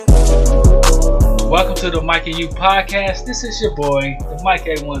Welcome to the Mike and You podcast. This is your boy, the Mike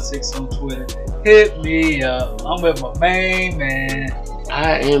A16 on Twitter. Hit me up. I'm with my main man.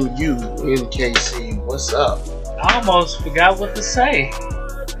 I am you, NKC. What's up? I almost forgot what to say.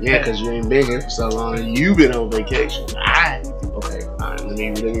 Yeah, because you ain't been here for so long and you've been on vacation. Okay, fine. Let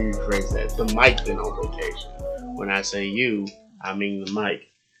me rephrase that. The Mike been on vacation. When I say you, I mean the Mike.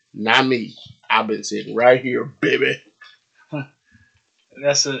 Not me. I've been sitting right here, baby.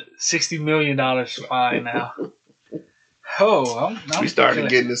 That's a $60 million fine now. Oh, I'm we started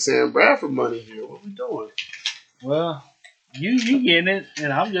getting the Sam Bradford money here. What we doing? Well, you getting it,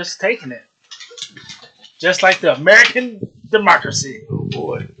 and I'm just taking it. Just like the American democracy. Oh,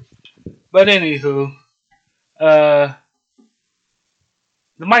 boy. But anywho, the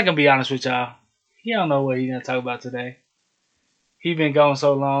Mike gonna be honest with y'all. He don't know what he gonna talk about today. He been gone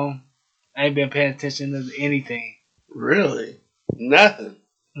so long, I ain't been paying attention to anything. Really? Nothing.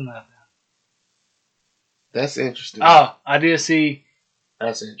 That's interesting. Oh, I did see.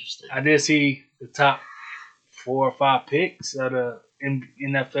 That's interesting. I did see the top 4 or 5 picks of the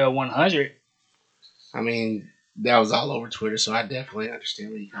NFL 100. I mean, that was all over Twitter, so I definitely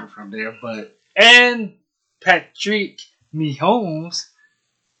understand where you come from there. And Patrick Mahomes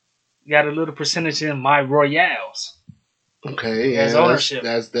got a little percentage in my Royales. Okay, as ownership.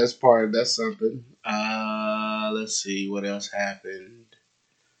 That's something. Let's see what else happened.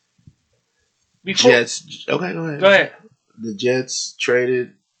 Jets. Okay, go ahead. The Jets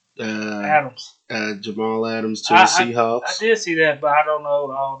traded Adams. Jamal Adams to the Seahawks. I did see that, but I don't know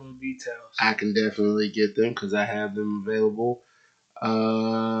all the details. I can definitely get them because I have them available.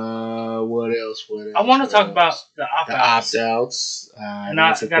 What else? I want to talk about the opt-outs. And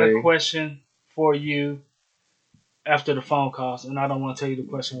I got a question for you after the phone calls, and I don't want to tell you the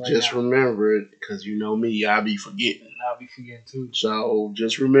question right now. Just remember it, because you know me, I'll be forgetting. And I'll be forgetting too. So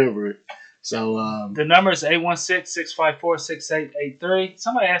just remember it. So the number is 816-654-6883.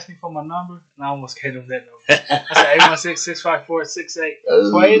 Somebody asked me for my number, and I almost gave them that number. I said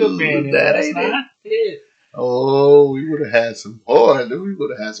 816-654-6883. Wait a minute, that's not it. Oh, we would have had some horror. We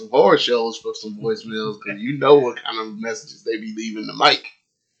would have had some horror shows for some voicemails, because you know what kind of messages they be leaving the mic.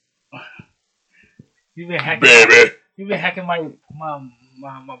 You've been hacking, baby. You've been hacking my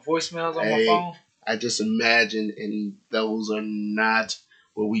voicemails on my phone. I just imagine, and those are not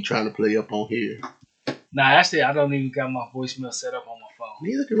what we trying to play up on here. Nah, actually, I don't even got my voicemail set up on my phone.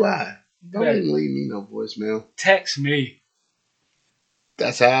 Neither do I. Don't even leave me no voicemail. Text me.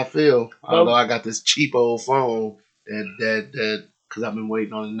 That's how I feel. Although I got this cheap old phone that because I've been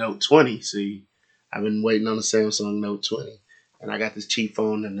waiting on the Note 20. See, I've been waiting on the Samsung Note 20, and I got this cheap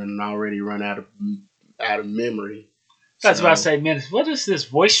phone, and then already run out of memory. That's about to say minutes. What is this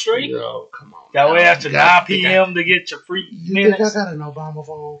voice stream? Yo, come on. That way after 9 p.m. to get your free minutes. You think I got an Obama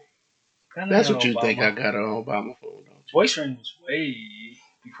phone? That's what you think I got an Obama phone, don't you? Voice stream was way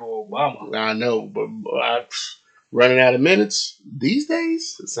before Obama. I know, but running out of minutes these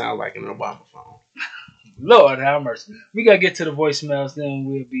days, it sounds like an Obama phone. Lord have mercy. We got to get to the voicemails, then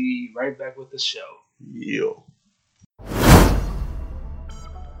we'll be right back with the show. Yo.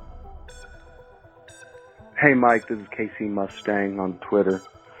 Hey Mike, this is KC Mustang on Twitter.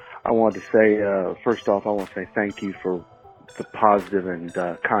 I wanted to say, first off, I want to say thank you for the positive and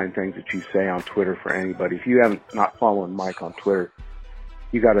kind things that you say on Twitter for anybody. If you haven't not following Mike on Twitter,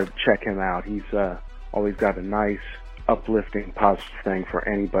 you got to check him out. He's always got a nice, uplifting, positive thing for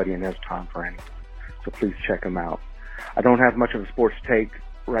anybody and has time for anyone. So please check him out. I don't have much of a sports take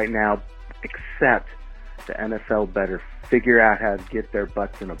right now, except the NFL better figure out how to get their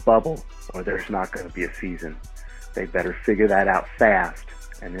butts in a bubble, or there's not going to be a season. They better figure that out fast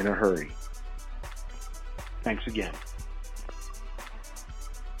and in a hurry. Thanks again.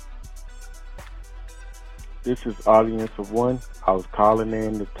 This is Audience of One. I was calling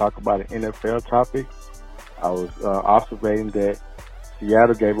in to talk about an NFL topic. I was observing that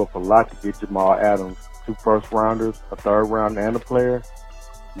Seattle gave up a lot to get Jamal Adams, 2 first-rounders, a third-round, and a player.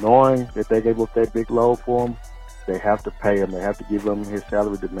 Knowing that they gave up that big load for him, they have to pay him. They have to give him his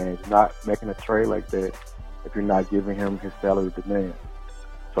salary demands. You're not making a trade like that if you're not giving him his salary demands.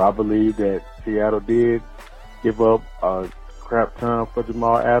 So I believe that Seattle did give up a crap ton for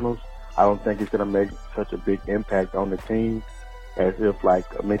Jamal Adams. I don't think it's going to make such a big impact on the team as if like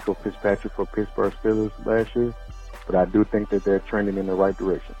a Minkah Fitzpatrick for Pittsburgh Steelers last year. But I do think that they're trending in the right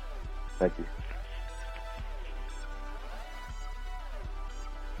direction. Thank you.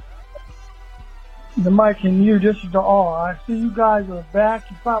 The Mike and You, this is the R. I see you guys are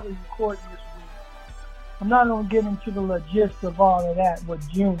back. You're probably recording this week. I'm not going to get into the logistics of all of that with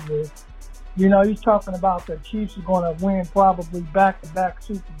Junior. You know, he's talking about the Chiefs are going to win probably back-to-back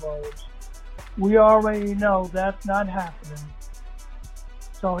Super Bowls. We already know that's not happening.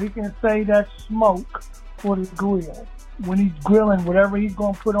 So he can say that's smoke for the grill. When he's grilling, whatever he's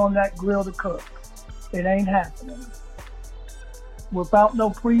going to put on that grill to cook, it ain't happening. Without no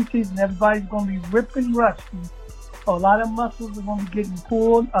preseason, everybody's going to be ripping rusty. A lot of muscles are going to be getting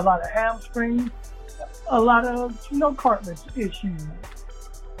pulled, a lot of hamstrings, a lot of, cartilage issues.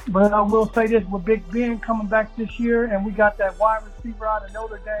 But I will say this, with Big Ben coming back this year, and we got that wide receiver out of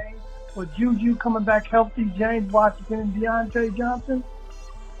Notre Dame, with Juju coming back healthy, James Washington and Deontay Johnson,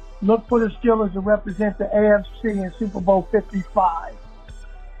 look for the Steelers to represent the AFC in Super Bowl 55.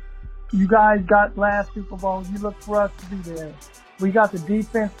 You guys got last Super Bowl. You look for us to be there. We got the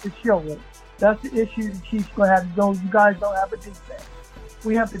defense to show it. That's the issue the Chiefs going to have to go. You guys don't have a defense.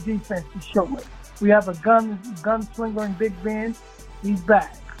 We have the defense to show it. We have a gunslinger in Big Ben. He's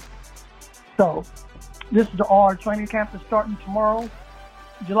back. So, this is our training camp is starting tomorrow,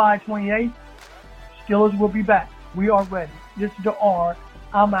 July 28th. Steelers will be back. We are ready. This is the R.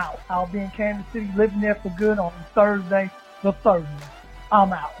 I'm out. I'll be in Kansas City, living there for good on Thursday the 30th.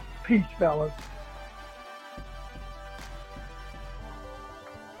 I'm out. Peace, fellas.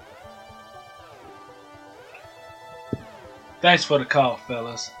 Thanks for the call,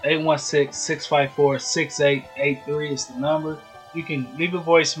 fellas. 816-654-6883 is the number. You can leave a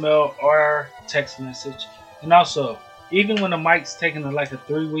voicemail or text message. And also, even when the mic's taking like a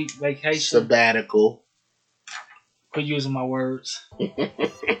 3-week vacation. Sabbatical. For using my words.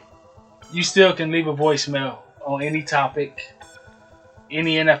 You still can leave a voicemail on any topic.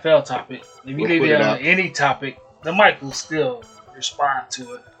 Any NFL topic. If you leave it on any topic, the mic will still respond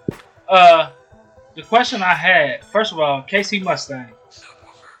to it. The question I had, first of all, KC Mustang.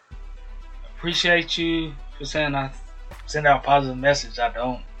 Appreciate you for saying I send out a positive message. I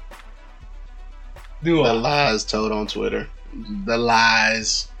don't. Do The I? lies told on Twitter. The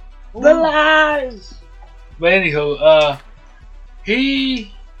lies. The lies. But anywho, I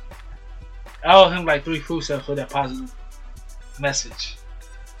owe him like 3 food stamps for that positive message.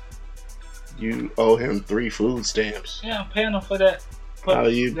 You owe him 3 food stamps. Yeah, I'm paying him for that. How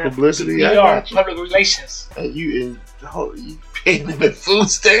you publicity? PR, I got you. public relations. You paying him in food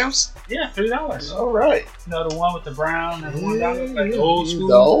stamps? Yeah, $3. All right. You know the one with the brown and $1, like the old school.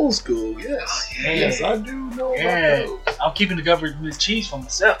 The old school, yes. Oh, yeah. Yes, I do know Yeah, about those. I'm keeping the government cheese for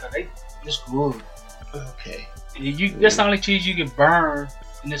myself. Cause they just good. Okay. That's the only cheese you can burn,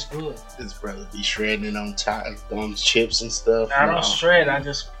 and it's good. This brother be shredding it on chips and stuff. I don't shred. I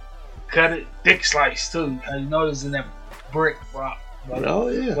just cut it thick slice too. You know it's in that brick rock. Oh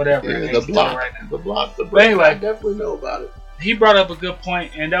yeah. Whatever. Yeah, the block. Right now. The block. The But brick. anyway, I definitely know about it. He brought up a good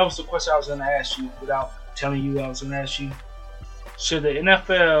point, and that was the question I was going to ask you. Without telling you, I was going to ask you: should the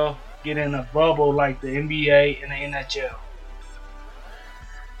NFL get in a bubble like the NBA and the NHL?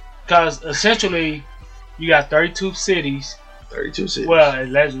 Because essentially, you got 32 cities. 32 cities.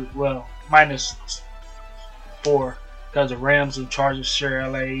 Well, minus 4, because the Rams and Chargers share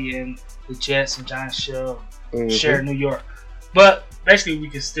LA, and the Jets and Giants share New York. But basically, we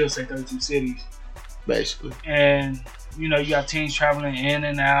can still say 32 cities. Basically. And you got teams traveling in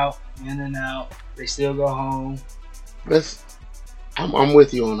and out. They still go home. I'm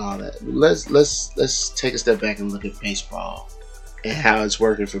with you on all that. Let's take a step back and look at baseball and how it's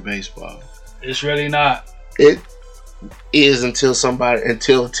working for baseball. It's really not. It is until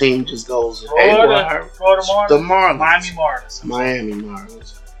a team just goes. Florida Marlins. The Marlins. Miami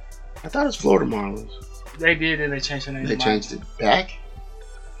Marlins. I thought it was Florida Marlins. They did, and they changed the name. They changed it back.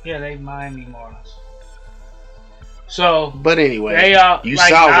 Yeah, they Miami Marlins. So, but anyway, you like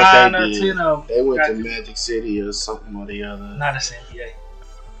saw what they did. They went to the Magic City or something or the other. Not a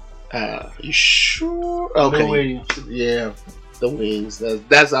NBA. You sure? Okay. Lou Williams. Yeah, the Wings.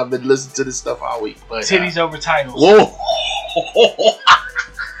 That's I've been listening to this stuff all week. But titties over titles. Whoa.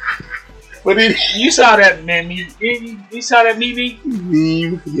 But you saw that, man. You saw that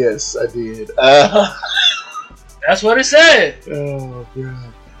meme? Yes, I did. That's what it said. Oh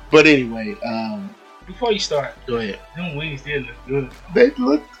god. But anyway, before you start, go ahead. Them wings did look good. They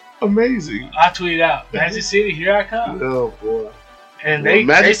looked amazing. I tweeted out, Magic City, here I come. Oh boy. And they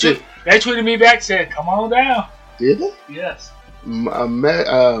tweeted me back, said, come on down. Did they? Yes.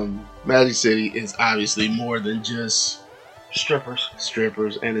 Magic City is obviously more than just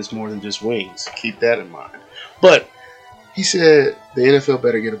strippers, and it's more than just wings. Keep that in mind. But he said the NFL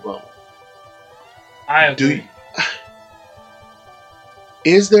better get a bubble. I agree.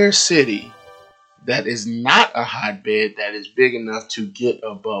 Is there a city that is not a hotbed that is big enough to get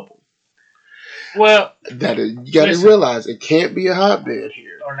a bubble? Well, you got to realize it can't be a hotbed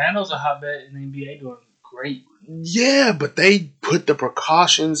here. Orlando's a hotbed, and the NBA doing great. Yeah, but they put the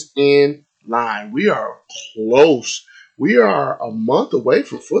precautions in line. We are close. We are a month away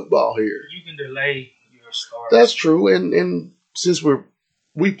from football here. You can delay your start. That's true, and since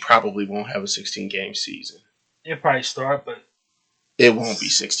we probably won't have a 16-game season. It'll probably start, but it won't be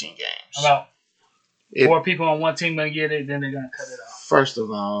 16 games. About 4 people on one team gonna get it, then they're gonna cut it off. First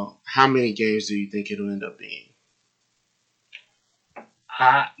of all, how many games do you think it'll end up being?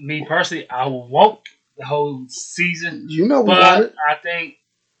 Me personally, I will want the whole season. You know, but I think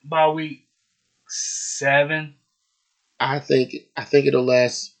by week 7, I think it'll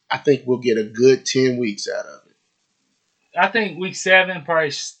last. I think we'll get a good 10 weeks out of it. I think week 7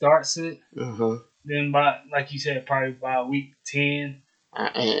 probably starts it. Uh-huh. Then by, like you said, probably by week 10.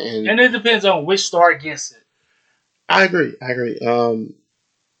 And it depends on which start gets it. I agree.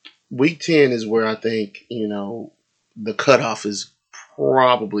 Week 10 is where I think, the cutoff is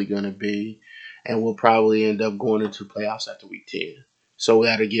probably going to be, and we'll probably end up going into playoffs after week 10. So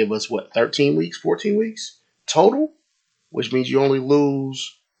that'll give us, 13 weeks, 14 weeks total? Which means you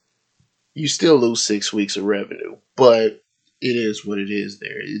still lose 6 weeks of revenue. But it is what it is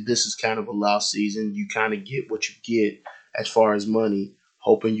there. This is kind of a lost season. You kind of get what you get as far as money,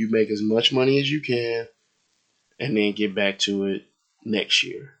 hoping you make as much money as you can and then get back to it next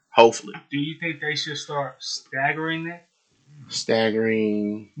year, hopefully. Do you think they should start staggering it?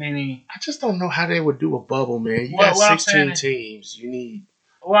 Staggering. Meaning, I just don't know how they would do a bubble, man. You got 16 teams. You need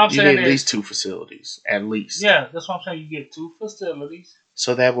at least 2 facilities, at least. Yeah, that's what I'm saying. You get 2 facilities.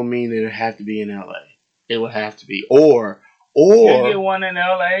 So that would mean it would have to be in LA. It would have to be, or you get one in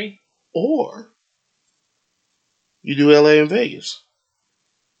LA, or you do LA and Vegas.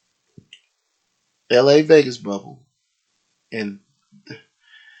 LA Vegas bubble, and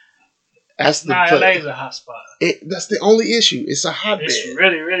that's the LA is a hot spot. That's the only issue. It's a hotbed. It's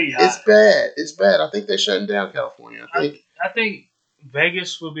really, really hot. It's bad. I think they're shutting down California. I think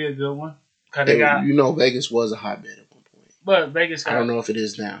Vegas would be a good one. Vegas was a hotbed at one point. But Vegas, I don't know if it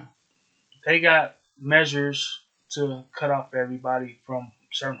is now. They got measures to cut off everybody from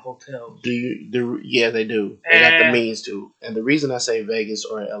certain hotels. Yeah, they do. They got the means to. And the reason I say Vegas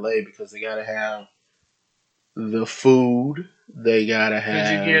or LA because they gotta have the food. They gotta have.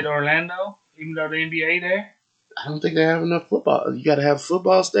 Did you get Orlando? Even though the NBA there? I don't think they have enough football. You gotta have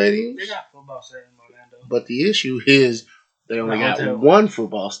football stadiums. They got football stadium in Orlando. But the issue is they only got one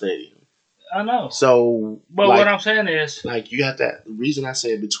football stadium. I know. So, but what I'm saying is, you got that. The reason I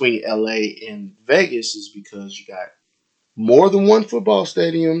say between LA and Vegas is because you got more than one football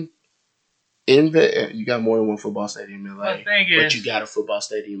stadium in Vegas. You got more than one football stadium in LA. But you got a football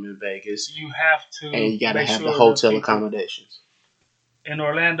stadium in Vegas. You have to, and you got to have the hotel accommodations. In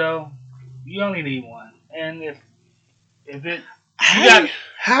Orlando, you only need one, and if it.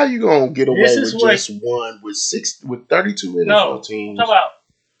 How you gonna get away with just one with 32 NFL teams? Talk about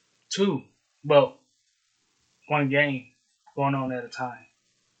 2, but one game going on at a time.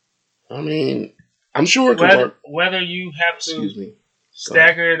 I mean, I'm sure it could work. Whether you have to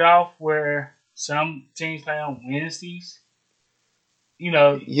stagger it off where some teams play on Wednesdays.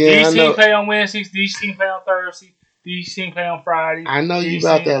 These teams play on Wednesdays, these teams play on Thursdays, these teams play on Fridays. I know you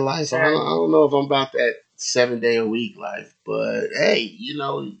about that life. I don't know if I'm about that 7-day-a-week life, but hey,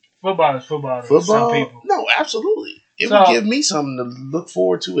 football is football to some people. No, absolutely. It would give me something to look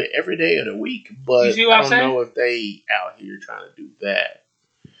forward to every day of the week, but I don't know if they out here trying to do that.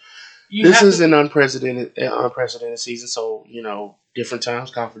 This is an unprecedented season, so different times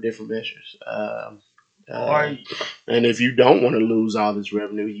call for different measures. And if you don't want to lose all this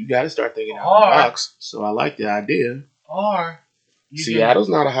revenue, you got to start thinking out of the box. So I like the idea. Seattle's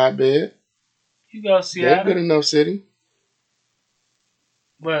not a hotbed. You go to Seattle. They're a good enough city.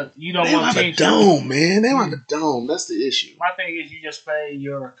 But you don't want teams. They want a dome, man. They want a dome. That's the issue. My thing is, you just play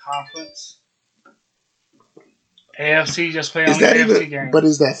your conference. AFC just play on the AFC game. But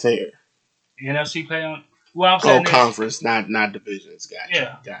is that fair? NFC play on. Well, I'm saying conference, not divisions.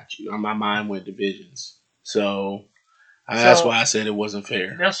 Got you. On my mind went divisions. So that's why I said it wasn't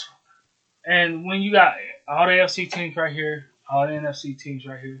fair. And when you got all the AFC teams right here, all the NFC teams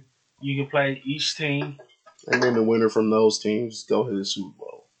right here, you can play each team. And then the winner from those teams go to the Super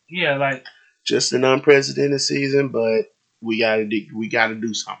Bowl. Yeah, just an unprecedented season, but we gotta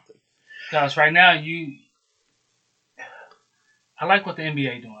do something. Because right now I like what the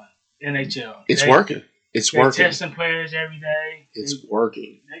NBA doing. NHL. It's working. It's working. Testing players every day. It's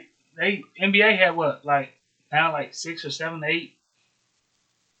working. NBA had now 6 or 7, 8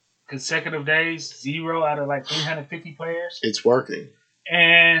 consecutive days, 0 out of 350 players. It's working.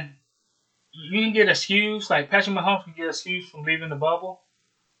 And you can get excused. Patrick Mahomes can get excused from leaving the bubble,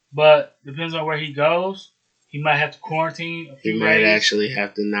 but depends on where he goes. He might have to quarantine a few He days. might actually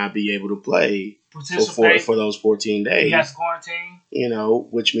have to not be able to play for those 14 days. He has to quarantine.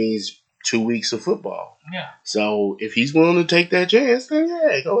 Which means 2 weeks of football. Yeah. So if he's willing to take that chance, then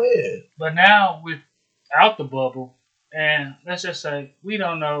yeah, go ahead. But now without the bubble, and let's just say we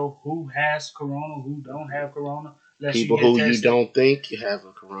don't know who has corona, who don't have corona. People who you don't think have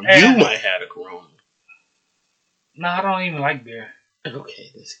a corona. And you might have a corona. No, I don't even like beer.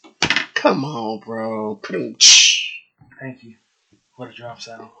 Okay, come on, bro. Thank you for the drum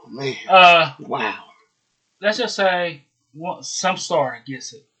sound. Oh, man. Wow. Let's just say some star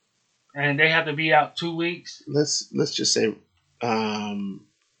gets it, and they have to be out 2 weeks. Let's just say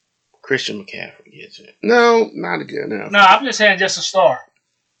Christian McCaffrey gets it. No, not good enough. No, I'm just saying just a star.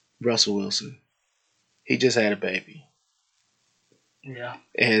 Russell Wilson. He just had a baby. Yeah.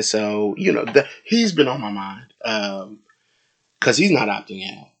 And so, he's been on my mind. Because he's not opting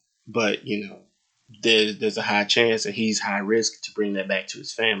out. But, there's a high chance that he's high risk to bring that back to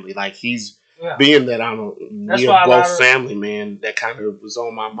his family. Like, being that we're both family, man, that kind of was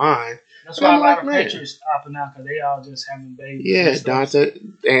on my mind. That's why a lot of Patriots opting out, because they all just having babies. Yeah, Dante,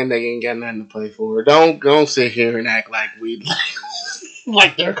 and they ain't got nothing to play for. Don't sit here and act like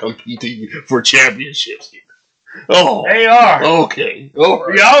like they're competing for championships here. Oh, they are. Okay, all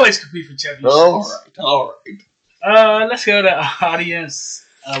right. We always compete for championships. All right. Let's go to audience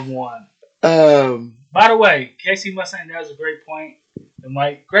of one. By the way, Casey Mustang, that was a great point.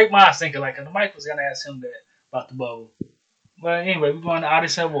 Great minds think alike. Because the Mike was gonna ask him that about the bubble. But anyway, we're going to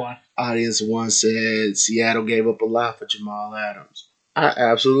audience of one. Audience one said Seattle gave up a lot for Jamal Adams. I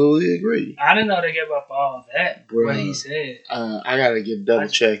absolutely agree. I didn't know they gave up all of that. Bruh, what he said. I gotta double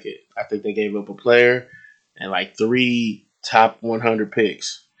check it. I think they gave up a player and like 3 top 100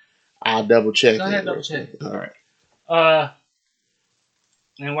 picks. I'll double check. Go ahead, double check. All right.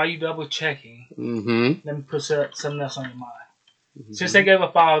 And while you double checking, let me put something else on your mind. Since they gave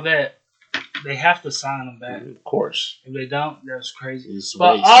up all of that, they have to sign them back. Of course. If they don't, that's crazy.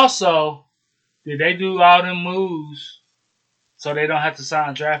 But also, did they do all them moves so they don't have to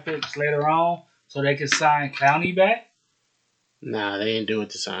sign draft picks later on so they can sign Clowney back? Nah, they didn't do it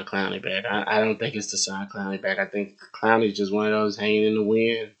to sign Clowney back. I don't think it's to sign Clowney back. I think Clowney's just one of those hanging in the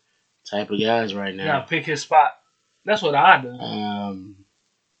wind type of guys right now. Yeah, pick his spot. That's what I do.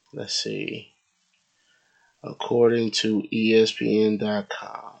 Let's see. According to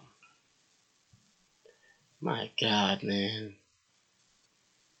ESPN.com. My God, man.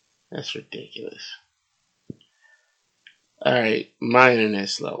 That's ridiculous. All right, my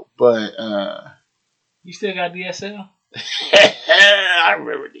internet's slow, but you still got DSL? I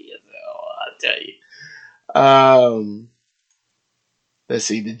remember DSL, I'll tell you. Let's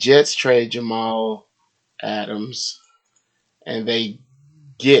see. The Jets trade Jamal Adams, and the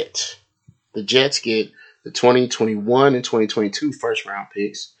Jets get the 2021 and 2022 first round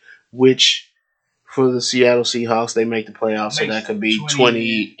picks, which for the Seattle Seahawks, they make the playoffs, so that could be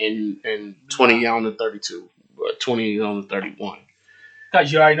 20 and 20 on the 32, 20 on the 31.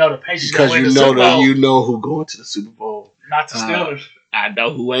 Because you already know the Patriots going to win the Super Bowl. You know who going to the Super Bowl. Not the Steelers. I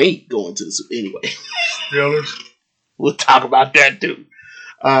know who ain't going to the Super Bowl. Anyway. Steelers. We'll talk about that, too.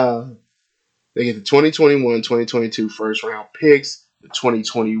 They get the 2021, 2022 first round picks, the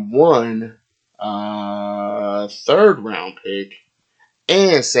 2021 third round pick,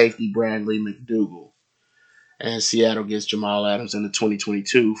 and safety Bradley McDougald. And Seattle gets Jamal Adams in the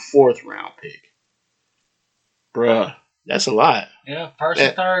 2022 fourth round pick. Bruh, that's a lot. Yeah, first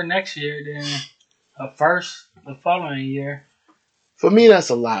and third next year, then a first the following year. For me, that's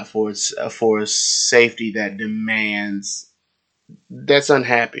a lot for a safety that's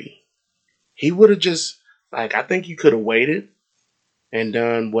unhappy. He would have just, I think you could have waited and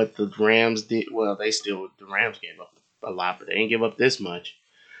done what the Rams did. Well, the Rams gave up a lot, but they didn't give up this much.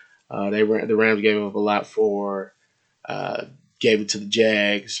 The Rams gave up a lot gave it to the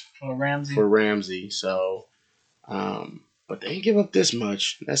Jags for Ramsey. So, but they didn't give up this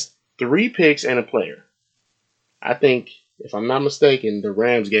much. That's 3 picks and a player. I think, if I'm not mistaken, the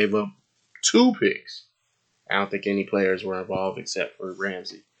Rams gave up 2 picks. I don't think any players were involved except for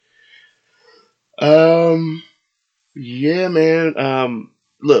Ramsey. Yeah, man.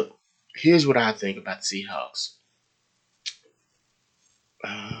 Look, here's what I think about the Seahawks.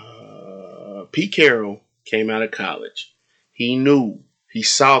 Pete Carroll came out of college. He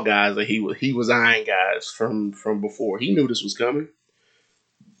saw guys that he was eyeing guys from before. He knew this was coming.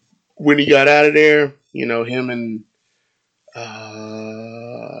 When he got out of there, him and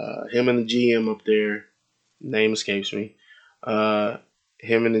the GM up there, name escapes me.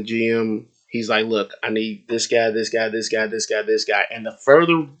 Him and the GM, he's like, look, I need this guy, this guy, this guy, this guy, this guy. And the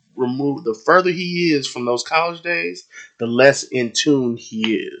further removed, the further he is from those college days, the less in tune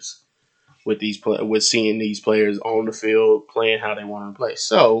he is with with seeing these players on the field playing how they want to play.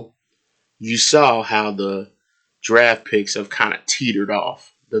 So you saw how the draft picks have kind of teetered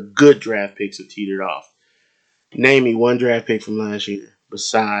off. The good draft picks have teetered off. Name me one draft pick from last year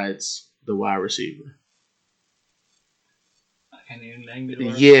besides the wide receiver. I can't even name it.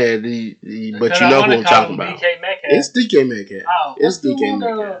 Yeah, but you know who I'm talking about. DK Metcalf. It's DK Metcalf. Oh, it's DK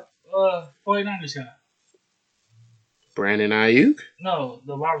Metcalf. 49ers got? Brandon Ayuk? No,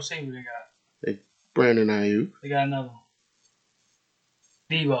 the wide receiver they got. Brandon Ayuk. They got another one.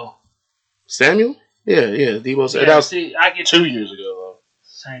 Debo. Samuel? Yeah, Debo. Yeah, that was I get 2 years ago, though.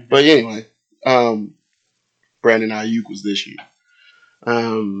 Same thing. But anyway, Brandon Ayuk was this year.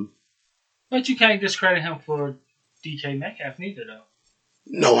 But you can't discredit him for DK Metcalf neither, though.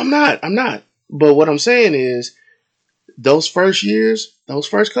 No, I'm not. But what I'm saying is, those first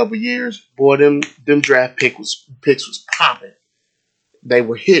couple years, boy, them draft picks was popping. They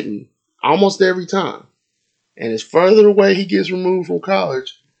were hitting almost every time. And as further away he gets removed from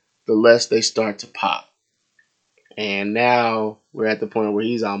college, the less they start to pop. And now we're at the point where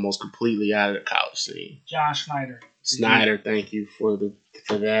he's almost completely out of the college scene. John Schneider. Snyder, thank you for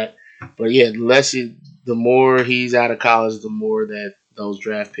that. But yeah, the more he's out of college, the more that those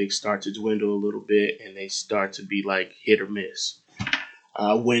draft picks start to dwindle a little bit, and they start to be like hit or miss.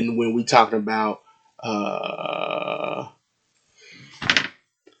 When we talking about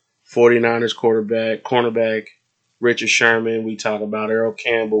 49ers cornerback Richard Sherman, we talk about Earl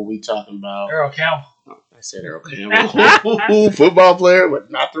Campbell, we talking about I said Earl Campbell, football player,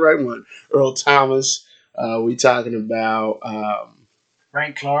 but not the right one. Earl Thomas. We talking about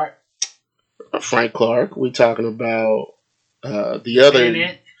Frank Clark. We talking about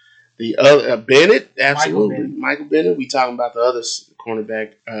Bennett, absolutely. Michael Bennett. We talking about the other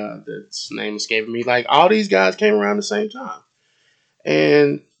cornerback that's name escaping me. Like, all these guys came around the same time,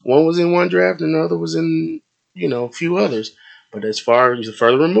 and one was in one draft, and the other was in a few others. But as far as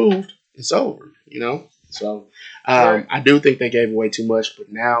further removed, it's over. So I do think they gave away too much,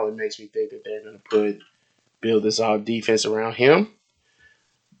 but now it makes me think that they're going to build this all defense around him.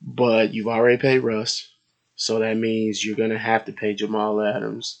 But you've already paid Russ, so that means you're going to have to pay Jamal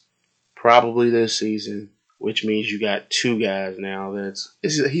Adams probably this season, which means you got two guys now.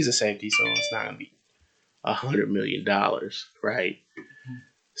 He's a safety, so it's not going to be $100 million, right?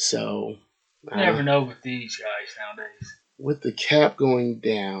 So you never know with these guys nowadays. With the cap going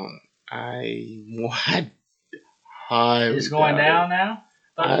down, it's going down now?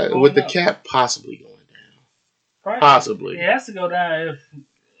 With the cap possibly going down. Possibly. It has to go down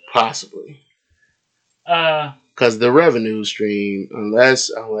Possibly. Because the revenue stream,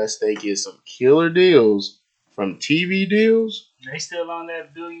 unless they get some killer deals from TV deals. They still on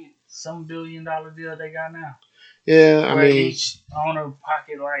that $1 billion deal they got now. Yeah, I mean, each owner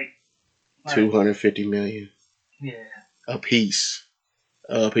pocket like $250 million. Yeah. A piece.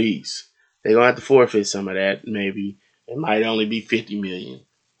 They're gonna have to forfeit some of that, maybe. It might only be $50 million.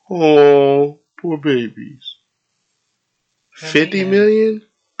 Oh, poor babies. $50 million?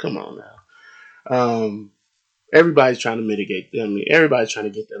 Come on now. Everybody's trying to mitigate. Everybody's trying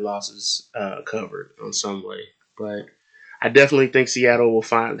to get their losses covered on some way. But I definitely think Seattle will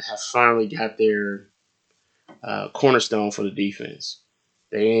have finally got their cornerstone for the defense.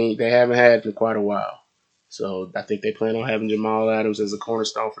 They haven't had it in quite a while. So I think they plan on having Jamal Adams as a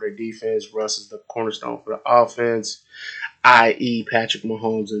cornerstone for their defense. Russ is the cornerstone for the offense, i.e. Patrick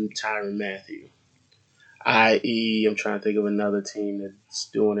Mahomes and Tyrann Mathieu. i.e. I'm trying to think of another team that's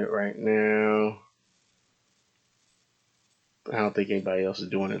doing it right now. I don't think anybody else is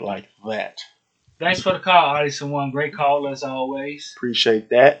doing it like that. Thanks for the call, Addison One. Great call as always. Appreciate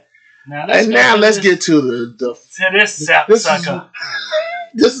that. Now let's get to this sucker.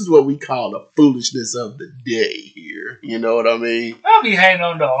 This is what we call the foolishness of the day here. You know what I mean? I'll be hanging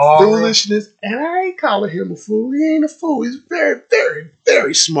on the aura. Foolishness. And I ain't calling him a fool. He ain't a fool. He's a very, very,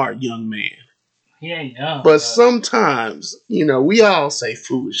 very smart young man. He ain't young. But sometimes, we all say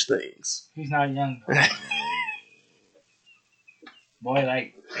foolish things. He's not young, though. Boy,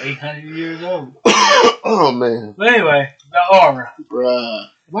 like 800 years old. Oh, man. But anyway, the aura. Bruh.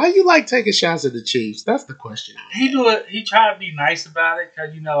 Why you like taking shots at the Chiefs? That's the question. He tried to be nice about it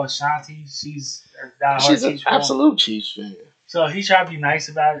because, Ashanti, she's an absolute Chiefs fan. So he tried to be nice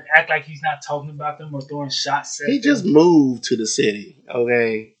about it, act like he's not talking about them or throwing shots at them. He just moved to the city,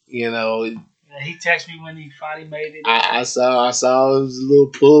 okay? He texted me when he finally made it. I saw his little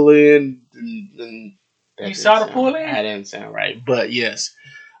pull in. And you saw the pull in? That didn't sound right, but yes.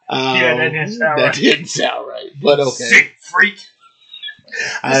 Yeah, that didn't sound right. That didn't sound right, but okay. Sick freak.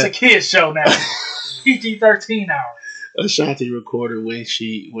 It's a kid's show now. PG-13 hour. Ashanti recorded when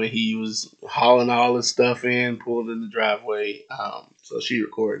he was hauling all his stuff in, pulled in the driveway. So she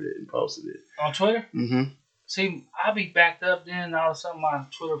recorded it and posted it on Twitter. Mm-hmm. See, I'll be backed up then, and all of a sudden my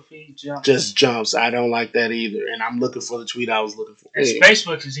Twitter feed jumps. Just jumps. I don't like that either, and I'm looking for the tweet I was looking for. And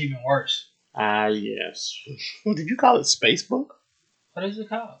Facebook is even worse. Yes. Did you call it Spacebook? What is it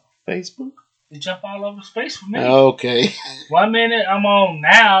called? Facebook. It jump all over space for me. Okay. 1 minute I'm on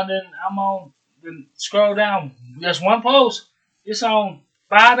now, then I'm on. Then scroll down. Just one post. It's on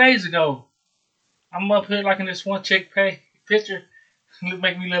 5 days ago. I'm up here like in this one chick picture.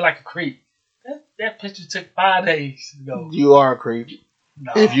 Make me look like a creep. That picture took 5 days ago. You are a creep.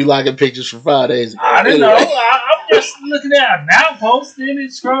 No. If you liking pictures for 5 days ago. I didn't know. I'm just looking at a now post, then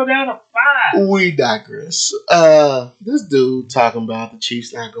it scroll down to 5. We digress. This dude talking about the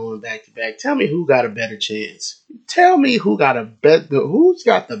Chiefs not going back to back. Tell me who got a better chance. Tell me who's got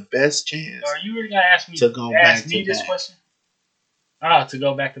the best chance. Are you really gonna ask me to go back me to this back? question? To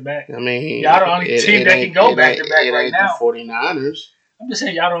go back to back. I mean, y'all the only team that can go back to back right now. The 49ers. I'm just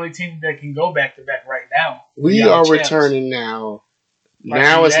saying y'all the only team that can go back to back right now. We are returning now. Like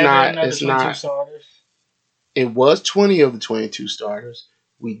now it's not. It's not. Starters. It was 20 of the 22 starters.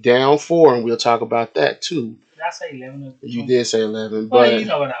 We down 4, and we'll talk about that too. Did I say 11? You did say 11, well, but you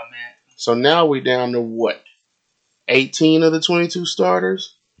know what I meant. So now we're down to what? 18 of the 22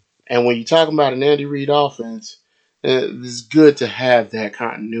 starters. And when you're talking about an Andy Reid offense, it's good to have that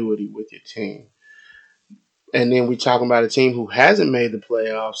continuity with your team. And then we're talking about a team who hasn't made the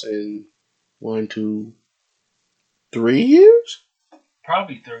playoffs in 1, 2, 3 years?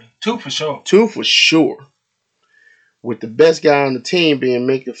 Probably 3. 2 for sure. 2 for sure. With the best guy on the team being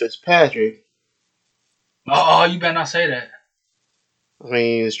Minkah Fitzpatrick. Oh, you better not say that. I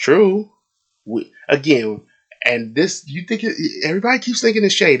mean, it's true. And this, you think everybody keeps thinking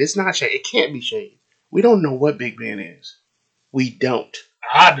it's shade. It's not shade. It can't be shade. We don't know what Big Ben is. We don't.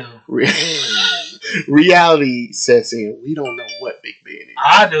 I do. Reality sets in. We don't know what Big Ben is.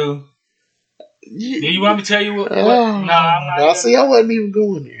 I do. Do you want me to tell you what? No, I'm not. See, I wasn't even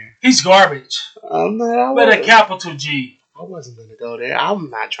going there. He's garbage. I'm not. With a capital G. I wasn't going to go there. I'm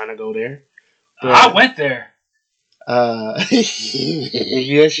not trying to go there. But, I went there.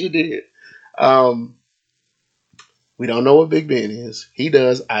 Yes, you did. We don't know what Big Ben is. He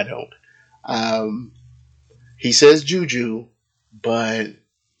does. I don't. He says Juju, but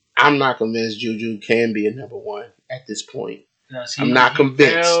I'm not convinced Juju can be a number 1 at this point. Yes, I'm not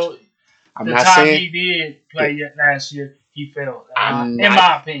convinced. I'm not saying he did play last year. He failed. In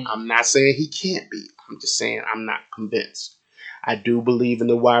my opinion, I'm not saying he can't be. I'm just saying I'm not convinced. I do believe in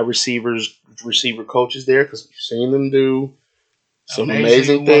the wide receiver coaches there because we've seen them do some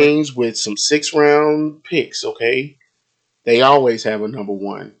amazing things with some 6th-round picks. Okay, they always have a number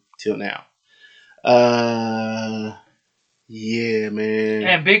 1 till now. Yeah, man.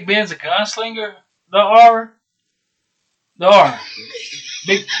 And Big Ben's a gunslinger. The R.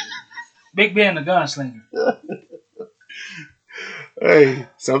 Big Ben the gunslinger. Hey,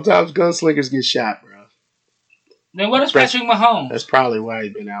 sometimes gunslingers get shot, bro. Then what is Patrick Mahomes? That's probably why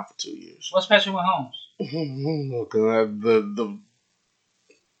he's been out for 2 years. What's Patrick Mahomes?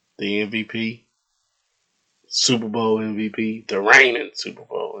 The MVP, Super Bowl MVP, the reigning Super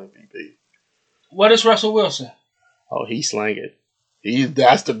Bowl MVP. What is Russell Wilson? Oh, he's slinging.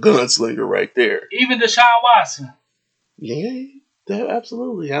 That's the gunslinger right there. Even Deshaun Watson. Yeah,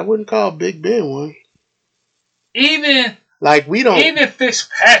 absolutely. I wouldn't call Big Ben one. Even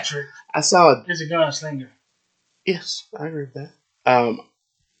Fitzpatrick. Is a gunslinger. Yes, I agree with that.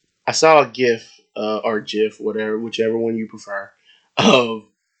 I saw a GIF or GIF, whichever one you prefer, of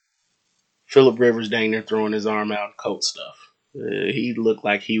Phillip Rivers dang near throwing his arm out and coat stuff. He looked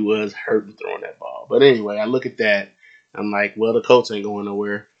like he was hurting throwing that ball. But anyway, I look at that. I'm like, well, the Colts ain't going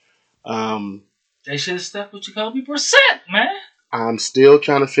nowhere. They should have stuck with Jacoby Brissett, man. I'm still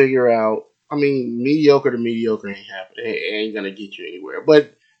trying to figure out. I mean, mediocre to mediocre ain't happening. It ain't going to get you anywhere.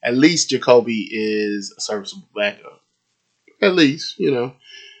 But at least Jacoby is a serviceable backup. At least,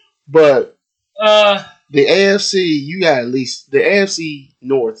 But the AFC, the AFC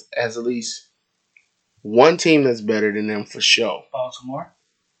North has at least one team that's better than them for sure. Baltimore.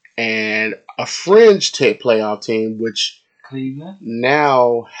 And a fringe playoff team, which Cleveland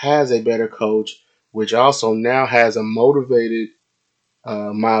now has a better coach, which also now has a motivated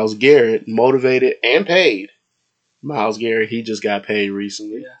Myles Garrett, motivated and paid. Myles Garrett, he just got paid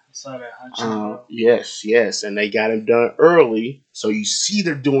recently. Yeah, I saw that. Yes, and they got him done early, so you see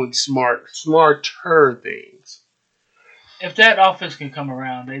they're doing smarter things. If that offense can come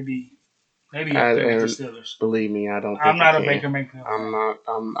around, they'd be Maybe up there with the Steelers. Believe me, I don't think I'm not a can. Baker Mayfield. I'm not.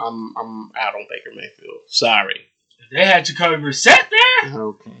 I'm out on Baker Mayfield. Sorry. If they had Jacoby Brissett there,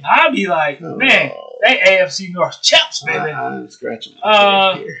 okay, I'd be like, man, they AFC North champs, baby. I'm scratching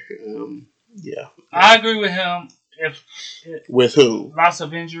my head here. Yeah. I agree with him. With who? Lots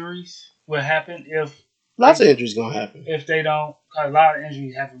of injuries will happen if. Lots of injuries gonna happen if they don't. A lot of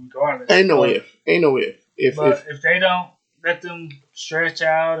injuries happen regardless. Ain't no if. If they don't let them stretch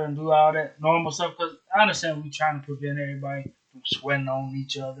out and do all that normal stuff, because I understand we're trying to prevent everybody from sweating on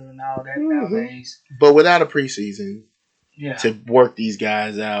each other and all that nowadays. But without a preseason, yeah, to work these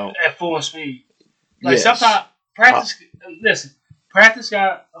guys out at full speed. Like sometimes practice. Practice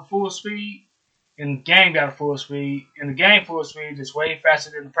got a full speed, and the game got a full speed. And the game full speed is way faster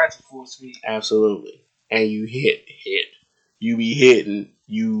than the practice full speed. Absolutely. And you hit. You be hitting.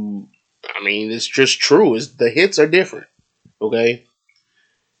 I mean, it's just true. The hits are different. Okay?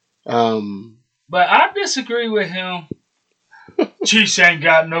 But I disagree with him. Chiefs ain't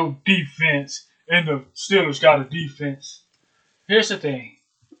got no defense, and the Steelers got a defense. Here's the thing.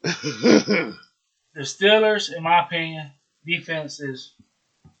 The Steelers, in my opinion, defense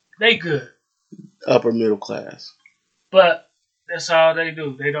they good. Upper middle class. But that's all they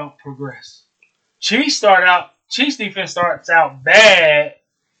do. They don't progress. Chiefs defense starts out bad.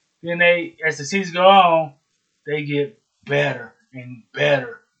 Then as the season go on, they get better and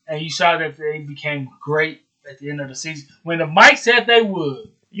better. And you saw that they became great at the end of the season when the Mike said they would.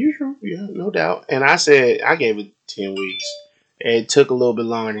 Yeah, no doubt. And I said I gave it 10 weeks. It took a little bit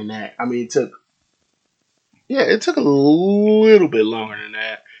longer than that. I mean, it took a little bit longer than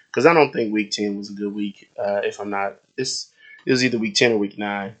that because I don't think week 10 was a good week. If I'm not, it was either week 10 or week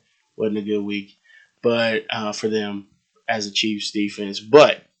 9. Wasn't a good week, but for them as a Chiefs defense.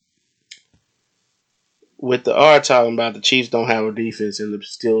 But with the R talking about the Chiefs don't have a defense and the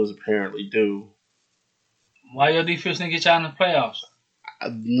Steelers apparently do. Why your defense didn't get y'all in the playoffs?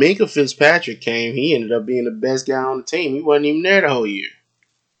 Minka Fitzpatrick came. He ended up being the best guy on the team. He wasn't even there the whole year.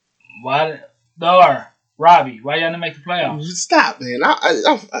 Robbie, why y'all didn't make the playoffs? Stop, man. I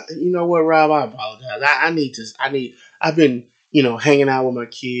you know what, Rob? I apologize. I've been, hanging out with my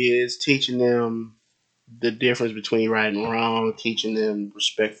kids, teaching them the difference between right and wrong, teaching them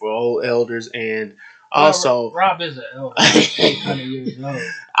respect for old elders, and also Rob is an elder. 800 years old.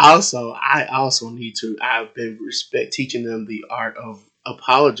 I've been teaching them the art of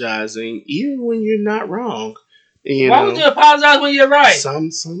apologizing even when you're not wrong. Why would you apologize when you're right?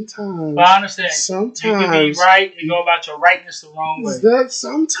 Sometimes. But I understand. Sometimes. You can be right and go about your rightness the wrong way.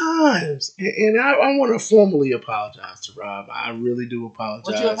 Sometimes. And I want to formally apologize to Rob. I really do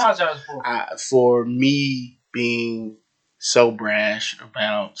apologize. What you apologize for? For me being so brash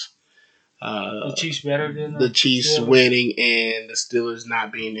about the Chiefs better than the Chiefs winning and the Steelers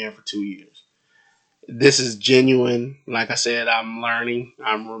not being there for 2 years. This is genuine. Like I said, I'm learning.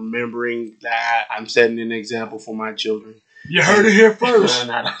 I'm remembering that. I'm setting an example for my children. You heard it here first.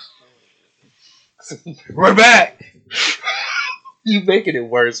 We're back. You're making it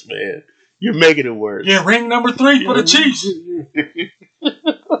worse, man. You're making it worse. Yeah, ring number 3 for the Chiefs.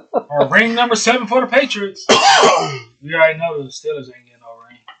 Or ring number 7 for the Patriots. You already know the Steelers ain't getting no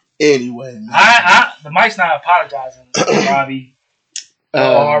ring. Anyway, man. The Mike's not apologizing, Robbie.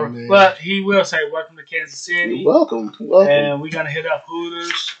 But he will say, welcome to Kansas City. Welcome. And we're going to hit up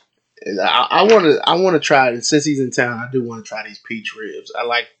Hooters. I want to try it. Since he's in town, I do want to try these peach ribs. I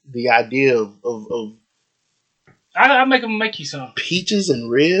like the idea of I'll make you some. Peaches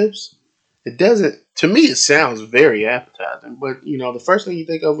and ribs. It doesn't, to me, it sounds very appetizing. But, the first thing you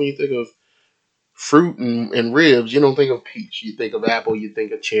think of when you think of fruit and ribs, you don't think of peach. You think of apple, you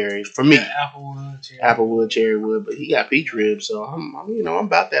think of cherry. For me, applewood, cherrywood. But he got peach ribs, so I'm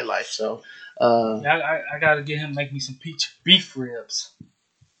about that life. So, I gotta get him to make me some beef ribs.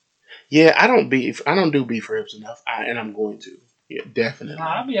 Yeah, I don't do beef ribs enough, and I'm going to. Yeah, definitely. No,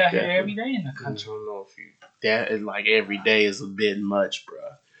 I'll be out here every day in the country. I don't know if like every day is a bit much, bro.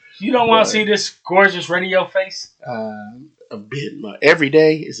 You don't want to see this gorgeous radio face? A bit much. Every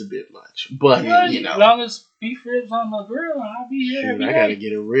day is a bit much. But, as long as beef ribs on the grill, I'll be here every day. I got to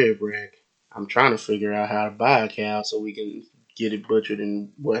get a rib rack. I'm trying to figure out how to buy a cow so we can get it butchered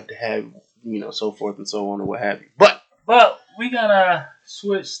and what to have, so forth and so on or what have you. But we got to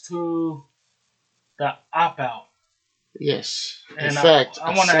switch to the opt-out. Yes. And in fact,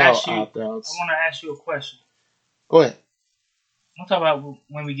 I want to ask you a question. Go ahead. We'll talk about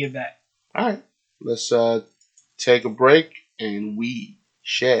when we get back. All right. Let's take a break, and we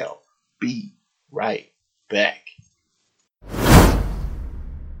shall be right back.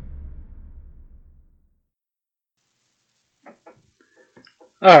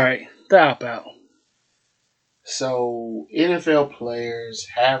 All right. The opt-out. So NFL players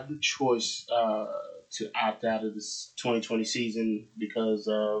have the choice to opt out of this 2020 season because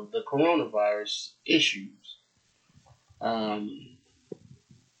of the coronavirus issues.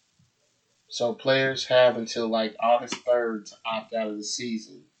 So players have until like August 3rd to opt out of the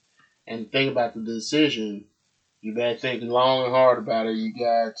season. And think about the decision. You better think long and hard about it. You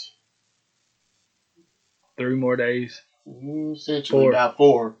got 3 more days. Essentially about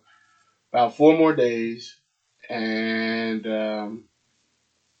four more days, and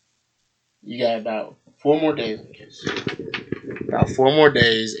you got about 4 more days. About 4 more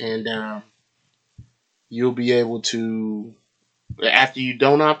days, and you'll be able to. After you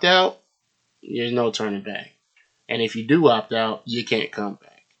don't opt out, there's no turning back. And if you do opt out, you can't come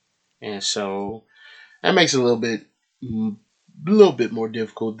back. And so that makes it a little bit more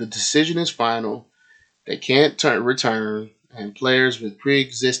difficult. The decision is final. They can't return, and players with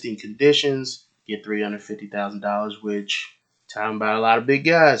pre-existing conditions get $350,000, which talking about a lot of big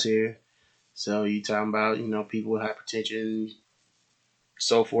guys here. So you talking about people with hypertension,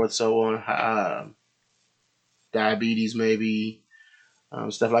 so forth, so on, diabetes maybe,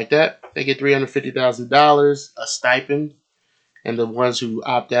 stuff like that. They get $350,000, a stipend, and the ones who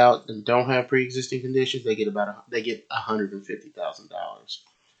opt out and don't have pre-existing conditions, they get $150,000.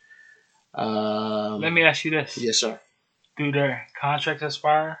 Let me ask you this. Yes, sir. Do their contracts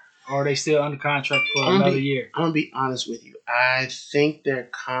expire, or are they still under contract for another year? I'm going to be honest with you. I think their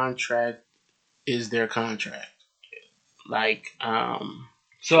contract is their contract.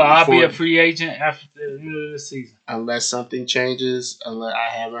 So I'll be a free agent after the end of the season. Unless something changes, unless I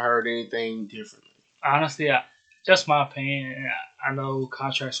haven't heard anything differently. Honestly, just my opinion. I know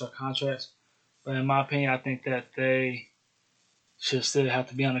contracts are contracts, but in my opinion, I think that they should still have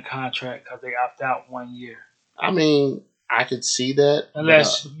to be on a contract because they opt out 1 year. I mean, I could see that.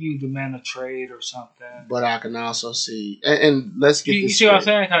 Unless you demand a trade or something. But I can also see, and let's get this straight. You see what I'm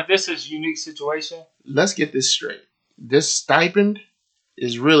saying? Because this is a unique situation. Let's get this straight. This stipend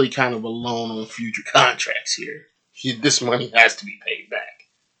is really kind of a loan on future contracts here. This money has to be paid back.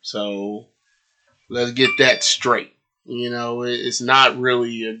 So let's get that straight. It's not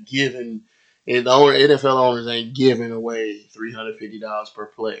really a given. The NFL owners ain't giving away $350 per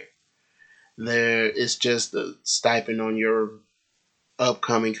player. It's just a stipend on your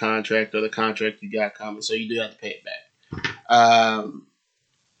upcoming contract or the contract you got coming, so you do have to pay it back.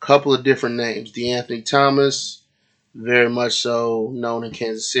 Couple of different names. DeAnthony Thomas, very much so known in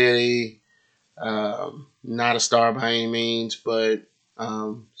Kansas City. Not a star by any means, but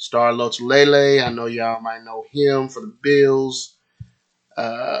Star Lotulelei. I know y'all might know him for the Bills.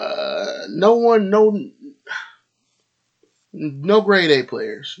 No grade A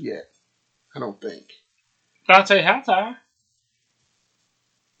players yet. I don't think. Dante Hightower.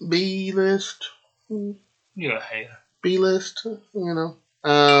 B list. You're a hater. B list.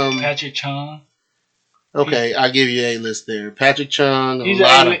 Patrick Chung. Okay, I'll give you A list there. Patrick Chung. He's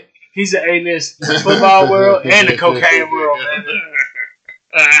an A-list in the football world and the cocaine world.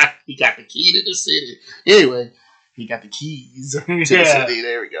 He got the key to the city. Anyway, he got the keys to the city.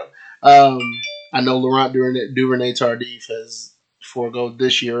 There we go. I know Laurent Duvernay-Tardif has forego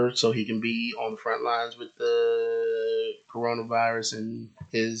this year so he can be on the front lines with the coronavirus and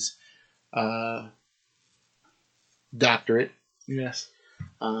his doctorate. Yes.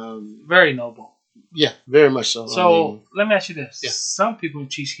 Very noble. Yeah, very much so. So let me ask you this. Yeah. Some people in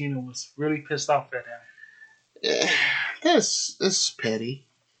Chiefs Kingdom was really pissed off at him. That's petty.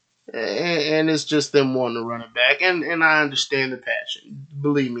 And it's just them wanting to run it back. And I understand the passion.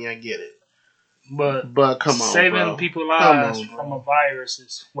 Believe me, I get it. But come on, saving people's lives from a virus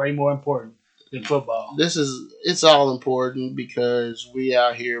is way more important than football. It's all important because we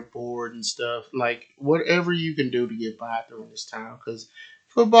out here bored and stuff. Like, whatever you can do to get by during this time. Because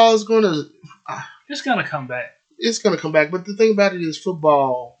football is it's going to come back. It's going to come back. But the thing about it is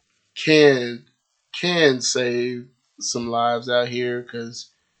football can save some lives out here because,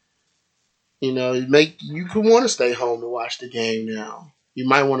 you can want to stay home to watch the game now. You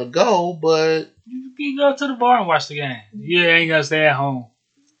might want to go, but you can go to the bar and watch the game. You ain't going to stay at home.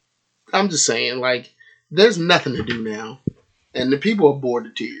 I'm just saying, there's nothing to do now. And the people are bored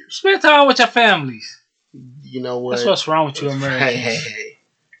to tears. Spend time with your families. You know what? That's what's wrong with you Americans. Hey.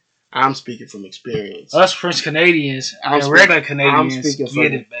 I'm speaking from experience. Us French Canadians and regular Canadians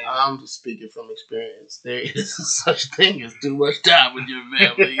get it, baby. I'm just speaking from experience. There is such thing as too much time with your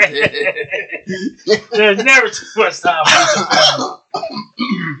family. There's never too much time with your family.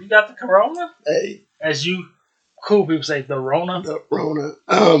 You got the corona? Hey. As you cool people say, the Rona? The Rona.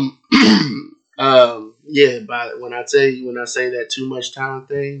 Yeah, when I say that too much time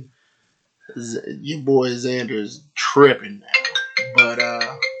thing, Your boy Xander's tripping now. But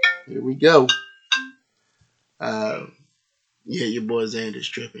here we go. Yeah, your boy Xander's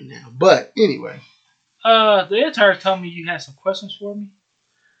tripping now. But anyway. The intern told me you had some questions for me.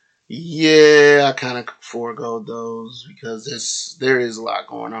 Yeah, I kind of forego those because there is a lot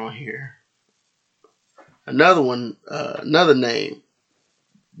going on here. Another one, another name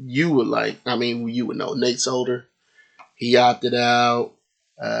you would like. I mean, you would know Nate Solder. He opted out.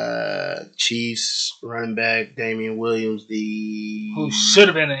 Chiefs running back Damian Williams, who should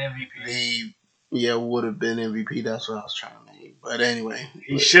have been an MVP. Would have been MVP. That's what I was trying to name. But anyway,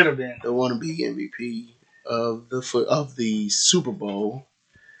 he should have been the wannabe MVP of the Super Bowl.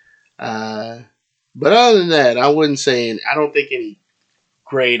 But other than that, I don't think any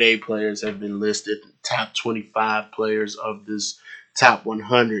grade A players have been listed top 25 players of this top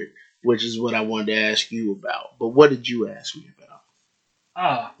 100, which is what I wanted to ask you about. But what did you ask me about?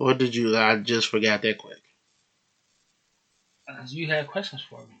 What did you? I just forgot that quick. You had questions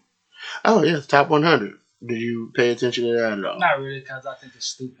for me. Oh yeah, top 100. Did you pay attention to that at all? Not really, because I think it's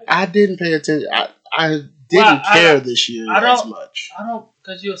stupid. I didn't pay attention. I didn't care this year as much. I don't,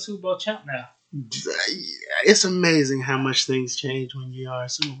 because you're a Super Bowl champ now. It's amazing how much things change when you are a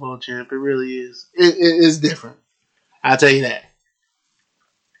Super Bowl champ. It really is. It is different. I'll tell you that.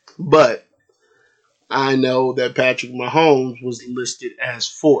 But I know that Patrick Mahomes was listed as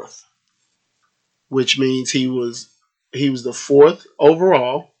 4th, which means he was the 4th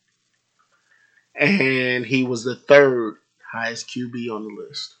overall, and he was the 3rd highest QB on the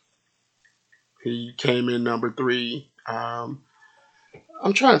list. He came in number 3.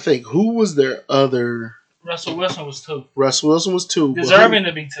 I'm trying to think. Who was their other? Russell Wilson was 2. Russell Wilson was 2. Deserving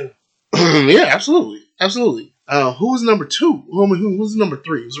to be 2. Yeah, absolutely. Absolutely. Who was number 2? Who was number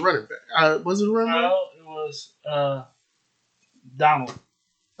 3? It was a running back. Was it a running back? No, it was Donald.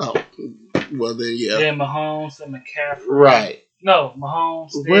 Oh, well then, yeah. Then Mahomes, then McCaffrey. Right. No,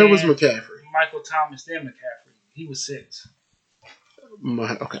 Mahomes. Where was McCaffrey? Michael Thomas, then McCaffrey. He was 6.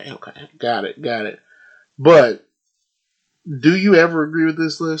 Okay. Got it. But do you ever agree with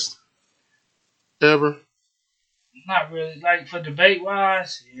this list? Ever? Not really. Like, for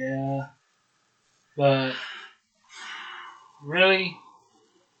debate-wise, yeah. But really,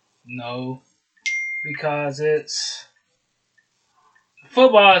 no. Because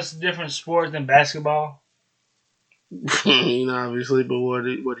football is a different sport than basketball. Obviously, but what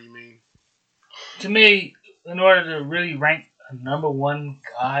do you mean? To me, in order to really rank a number 1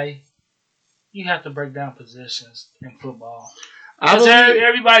 guy, you have to break down positions in football. Because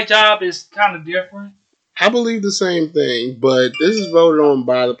everybody's job is kind of different. I believe the same thing, but this is voted on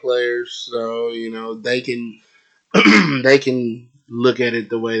by the players, so they can they can look at it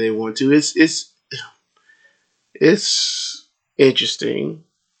the way they want to. It's interesting.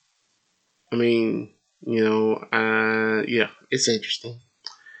 I mean, it's interesting.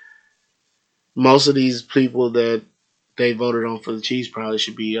 Most of these people that they voted on for the Chiefs probably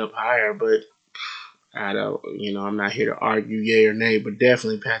should be up higher, but I don't, I'm not here to argue yay or nay, but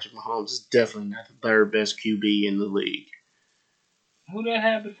definitely Patrick Mahomes is definitely not the 3rd best QB in the league. Who they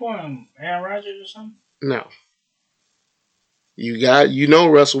had before him? Aaron Rodgers or something? No. You got,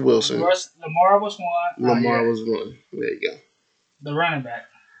 Russell Wilson. Lamar was 1. Lamar was 1. There you go. The running back.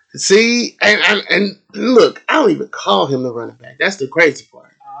 See, and look, I don't even call him the running back. That's the crazy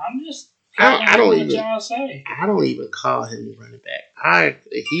part. I'm just. I don't even. Y'all say. I don't even call him the running back.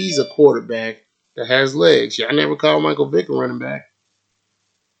 He's a quarterback that has legs. I never call Michael Vick a running back.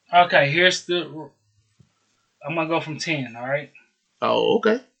 Okay, I'm gonna go from 10. All right. Oh,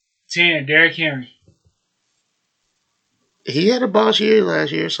 okay. 10. Derrick Henry. He had a boss year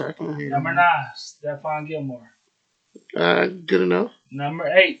last year, so I can hear Number 9, Stephon Gilmore. Good enough. Number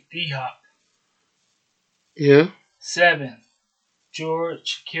 8, D-Hop. Yeah. 7,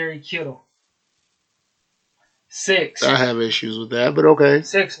 George Kerry Kittle. 6. I have issues with that, but okay.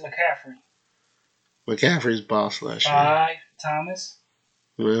 6, McCaffrey. McCaffrey's boss last year. 5, Thomas.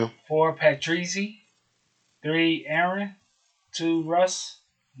 Yeah. 4, Patrizi. 3, Aaron. 2, Russ.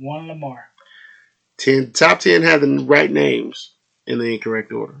 1, Lamar. Top 10 have the right names in the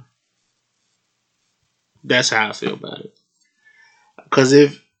incorrect order. That's how I feel about it. Because I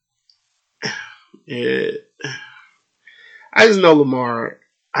just know Lamar.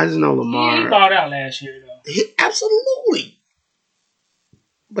 He balled out last year, though. Absolutely.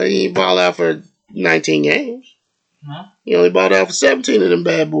 But he ain't balled out for 19 games. No. He only balled out for 17 of them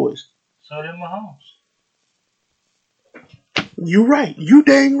bad boys. So did Mahomes. You right. You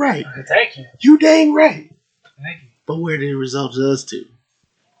dang right. Thank you. You dang right. Thank you. But where did it result us to?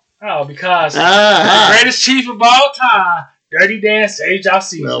 Oh, because the greatest chief of all time, Dirty Dan, saved y'all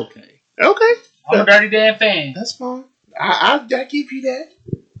season. Okay. Okay. I'm a Dirty Dan fan. That's fine. I give you that.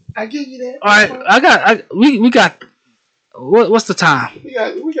 I give you that. All right, we got. What's the time? We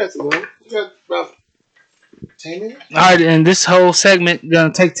got some more. We got about 10 minutes. All right, and this whole segment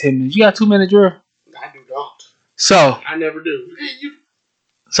gonna take 10 minutes. You got 2 minutes, Drew? I do not. So I never do.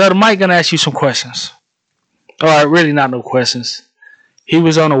 So the Mike gonna ask you some questions. All right, really not no questions. He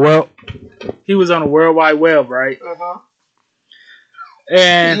was on the World Wide Web, right?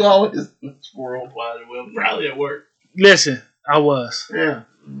 And you always World Wide Web, probably at work. Listen, I was. Yeah,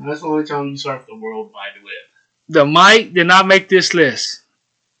 that's the only time you surf the World Wide Web. The Mike did not make this list.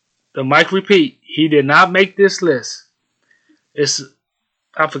 The Mike repeat, he did not make this list.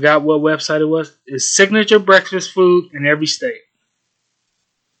 I forgot what website it was. It's signature breakfast food in every state.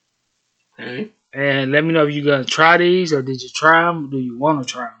 Okay. And let me know if you're going to try these or did you try them? Do you want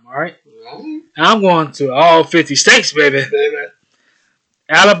to try them? All right? I'm going to all 50 states, baby.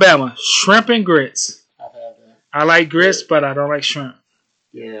 Alabama, shrimp and grits. I've had that. I like grits, but I don't like shrimp.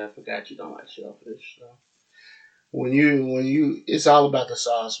 Yeah, I forgot you don't like shellfish. So. When you, it's all about the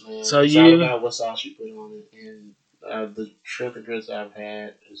sauce, man. So it's all about what sauce you put on it. And the shrimp and grits I've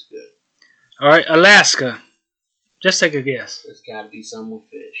had is good. All right, Alaska. Just take a guess. It's got to be some with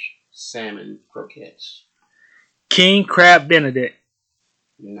fish. Salmon croquettes. King crab Benedict.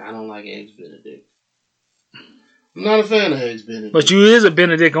 I don't like eggs Benedict. I'm not a fan of eggs Benedict. But you is a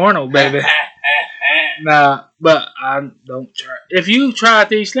Benedict Arnold, baby. Nah, but I don't try. If you tried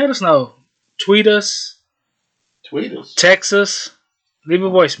these, let us know. Tweet us. Text us. Leave a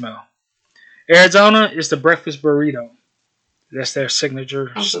voicemail. Arizona is the breakfast burrito. That's their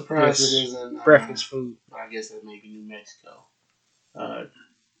signature. I'm surprised it isn't breakfast food. I guess that may be New Mexico.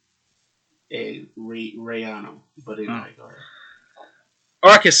 Rayano. But anyway, go ahead.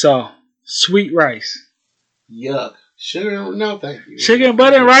 Arkansas, sweet rice. Yuck. Sugar, no thank you. Sugar and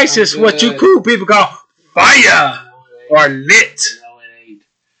butter and rice is what you cool people call fire or lit. No, it ain't.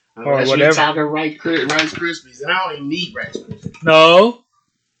 Or Unless whatever. you're talking Rice Krispies, and I don't even need Rice Krispies. No.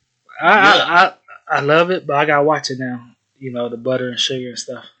 I love it, but I gotta watch it now. You know, the butter and sugar and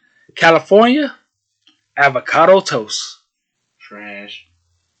stuff. California, avocado toast. Trash.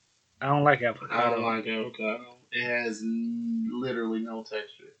 I don't like avocado. I don't like avocado. It has literally no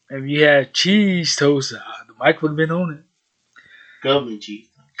texture. If you had cheese toast, the mic would have been on it. Government cheese.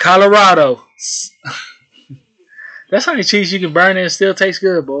 Colorado. That's how many cheese you can burn and it still tastes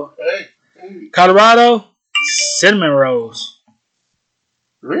good, boy. Hey. Colorado, cinnamon rolls.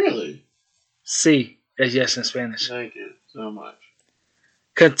 Really? C, as yes in Spanish. Thank you so much.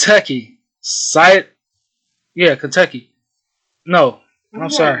 Kentucky, Kentucky. No, I'm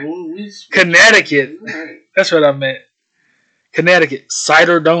sorry. Connecticut. That's what I meant. Connecticut,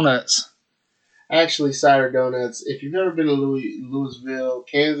 cider donuts. Actually, cider donuts. If you've ever been to Louisville,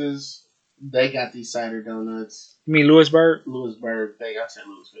 Kansas, they got these cider donuts. You mean Lewisburg? Lewisburg. I said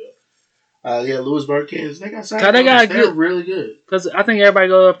Louisville. Lewisburg, Kansas. They got cider donuts. They're really good. Because I think everybody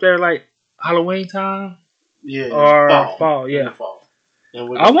go up there like Halloween time. Yeah. Or fall. Yeah. Fall.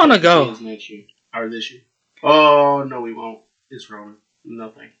 I want to go. Next year. Or this year. Oh, no, we won't. It's Rona.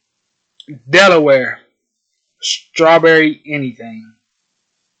 Nothing. Delaware. Strawberry anything.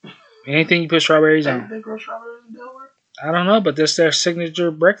 Anything you put strawberries on. They grow strawberries in Delaware? I don't know, but that's their signature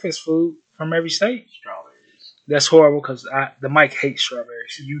breakfast food from every state. Strawberries. That's horrible because the Mike hates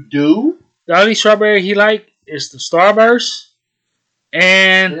strawberries. You do? The only strawberry he like is the Starburst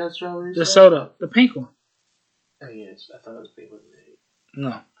and the soda, the pink one. Oh, yes. I thought it was pink one. No.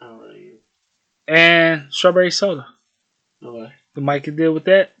 I don't really. And strawberry soda. Okay. The Mike can deal with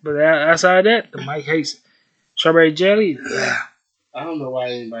that, but outside that, the Mike hates it. Strawberry jelly. I don't know why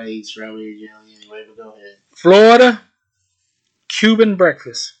anybody eats strawberry jelly anyway, but go ahead. Florida, Cuban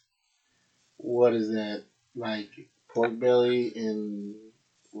breakfast. What is that? Like pork belly and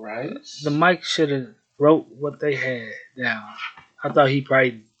rice? The Mike should have wrote what they had down. I thought he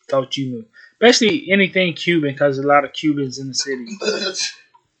probably thought you knew. Basically anything Cuban because a lot of Cubans in the city.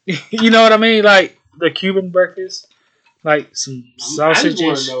 You know what I mean? Like the Cuban breakfast. Like some sausages. I just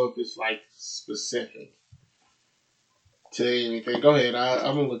want to know if it's like specific to anything. Go ahead.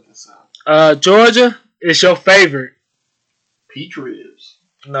 I'm going to look this up. Georgia is your favorite. Peach ribs.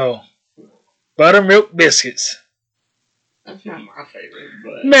 No. Buttermilk biscuits. That's not my favorite,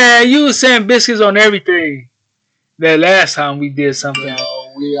 but... Man, you was saying biscuits on everything. That last time we did something.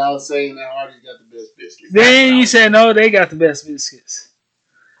 No, we all saying that Hardy's got the best biscuits. Then you said, no, they got the best biscuits.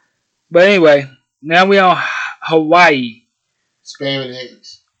 But anyway, now we on Hawaii. Spam and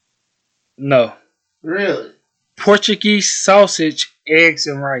eggs. No. Really? Portuguese sausage, eggs,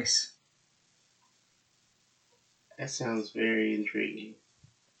 and rice. That sounds very intriguing.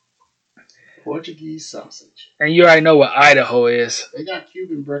 Portuguese sausage. And you already know what Idaho is. They got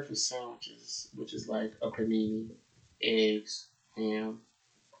Cuban breakfast sandwiches, which is like a panini, eggs, ham,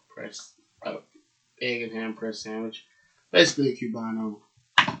 egg and ham pressed sandwich. Basically a Cubano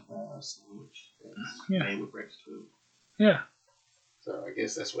sandwich that's made with breakfast food. Yeah. So I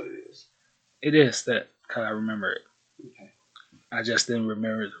guess that's what it is. It is that, because I remember it. Okay. I just didn't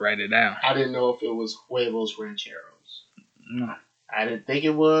remember to write it down. I didn't know if it was huevos rancheros. No. I didn't think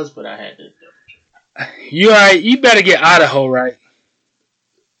it was, but I had to double check. You alright? You better get Idaho right.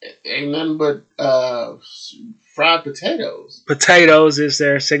 Ain't nothing but fried potatoes. Potatoes is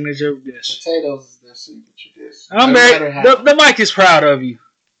their signature dish. Potatoes is their signature dish. I'm very, the mic is proud of you.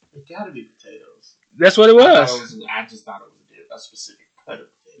 It gotta be potatoes. That's what it was. I just thought it was a specific cut of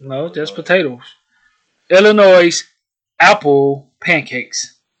potatoes. No, just potatoes. Illinois apple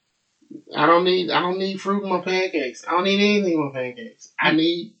pancakes. I don't need fruit in my pancakes. I don't need anything in my pancakes.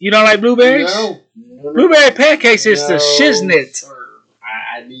 You don't like blueberries? No. Blueberry pancakes is the shiznit. Sir.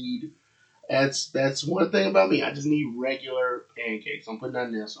 I need. That's one thing about me. I just need regular pancakes. I'm putting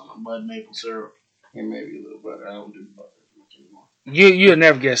nothing else on them. But maple syrup and maybe a little butter. I don't do butter much anymore. You'll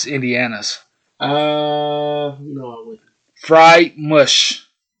never guess Indiana's. No, I wouldn't. Fried mush.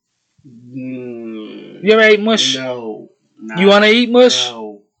 You ever ate mush? No. You want to eat mush?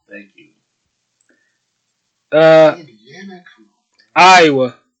 No, thank you. Indiana, come on.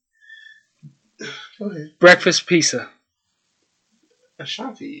 Iowa. Go ahead. Breakfast pizza.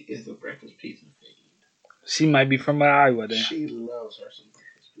 Ashanti is a breakfast pizza fiend. She might be from Iowa then. She loves her some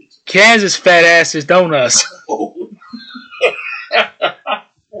breakfast pizza. Kansas fat ass is donuts.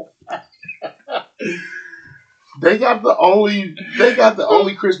 They got the only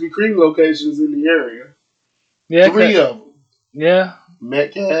Krispy Kreme locations in the area. Yeah, 3 of them. Yeah.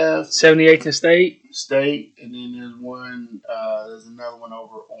 Metcalf, 78th and State, and then there's one. There's another one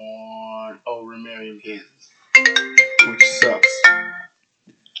over in Marion, Kansas, which sucks.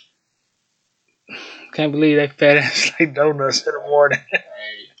 Can't believe they fat ass like donuts in the morning.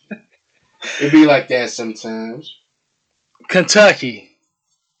 Hey, it be like that sometimes. Kentucky.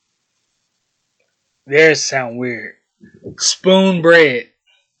 Theirs sound weird. Spoon bread.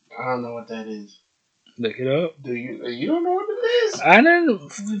 I don't know what that is. Look it up. Do you? You don't know what it is? I didn't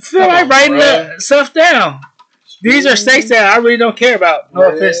feel like writing the stuff down. These are states that I really don't care about.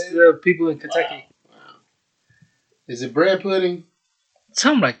 No offense to the people in Kentucky. Wow. Is it bread pudding?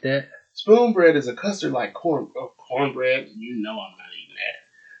 Something like that. Spoon bread is a custard-like cornbread. You know I'm not eating that.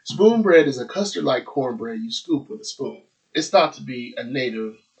 Spoon bread is a custard-like cornbread you scoop with a spoon. It's thought to be a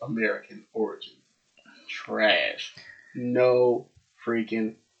Native American origin. Trash. No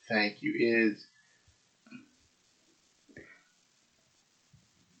freaking thank you. It is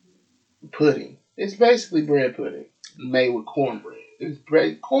pudding. It's basically bread pudding made with cornbread. It's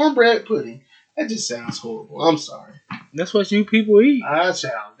cornbread pudding. That just sounds horrible. I'm sorry. That's what you people eat. That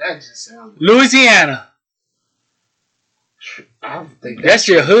just sounds. Louisiana. I think that's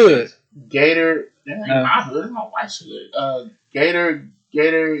your hood. Gator. That ain't my hood. That's my wife's hood. Gator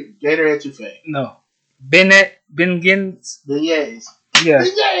etouffee. No. Beignets. Beignets. Yeah.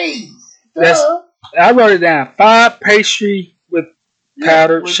 Beignets. I wrote it down. 5 pastry with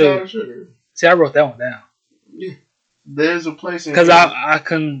powdered sugar. See, I wrote that one down. Yeah. There's a place in because I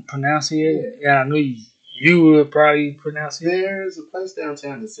couldn't pronounce it, and I knew you would probably pronounce it. There's a place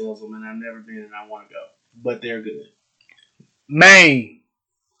downtown that sells them, and I've never been, and I want to go, but they're good. Maine,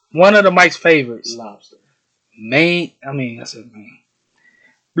 one of the Mike's favorites. Lobster. Maine, I said Maine.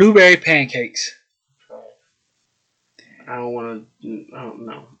 Blueberry pancakes. I don't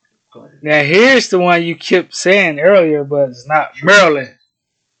know. Go ahead. Now here's the one you kept saying earlier, but it's not. Maryland.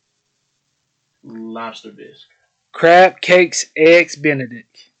 Lobster bisque. Crab cakes, eggs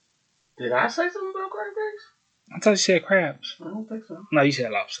Benedict. Did I say something about crab cakes? I thought you said crabs. I don't think so. No, you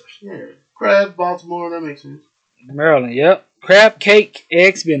said lobsters. Yeah. Crabs, Baltimore, that makes sense. Maryland, yep. Crab cake,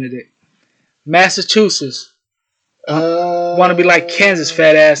 eggs Benedict. Massachusetts. Want to be like Kansas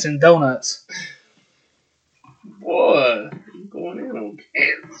fat ass and donuts. Boy, I'm going in on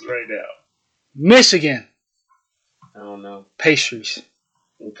Kansas right now. Michigan. I don't know. Pastries.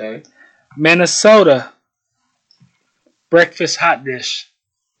 Okay. Minnesota. Breakfast hot dish.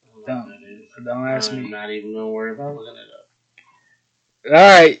 Don't ask me. I'm not even going to worry about looking it up.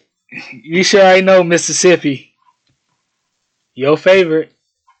 All right. You sure I know Mississippi. Your favorite.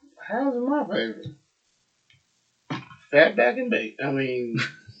 How's it my favorite? Fatback and bake.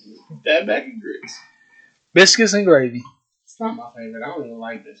 Fatback and grits. Biscuits and gravy. It's not my favorite. I don't even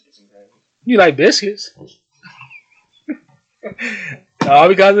like biscuits and gravy. You like biscuits? All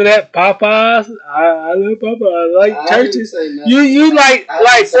because of that Popeyes. I love Popeyes. I like churches. You like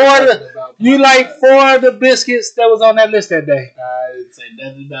four of the biscuits that was on that list that day. I didn't say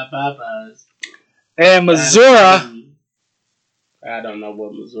nothing about Popeyes. And Missouri. I don't know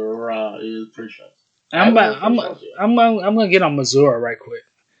what Missouri is. Pretty sure. I'm gonna get on Missouri right quick.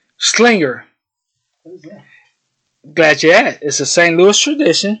 Slinger. What is that? Glad you asked. It's a St. Louis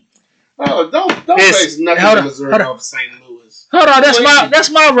tradition. Oh, don't base nothing in Missouri off St. Louis. Hold on, that's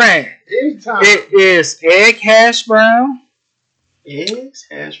my rant. Anytime. It is egg hash brown. Eggs,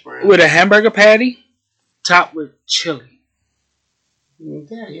 hash brown. With a hamburger patty, topped with chili.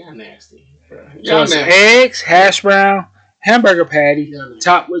 Yeah, y'all nasty. So it's eggs, hash brown, hamburger patty,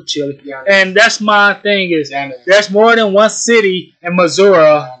 topped with chili. And that's my thing is there's more than one city in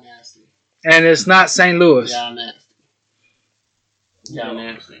Missouri, and it's not St. Louis. Y'all nasty. Y'all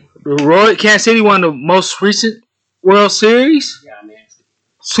nasty. Roy, Kansas City won the most recent World Series, Y'all nasty.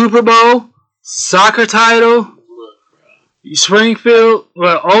 Super Bowl, soccer title. Look, bro. Springfield,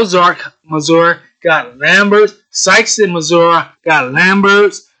 Ozark, Missouri got Lamberts. Sykes in Missouri got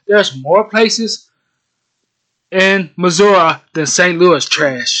Lamberts. There's more places in Missouri than St. Louis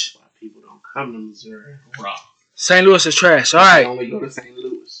trash. People don't come to Missouri. Raw. St. Louis is trash. All right. They only go to St.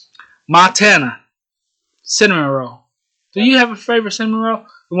 Louis. Montana, cinnamon roll. Do you have a favorite cinnamon roll?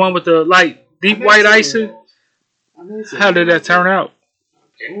 The one with the deep white icing? How did that turn out?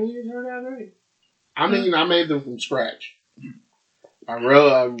 Okay, it turned out great. I mean, I made them from scratch. If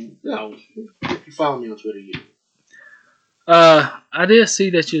you follow me on Twitter, you. I did see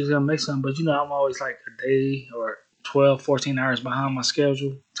that you was gonna make something, but I'm always like a day or 12, 14 hours behind my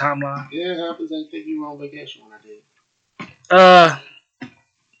schedule timeline. Yeah, it happens. I think you were on vacation when I did.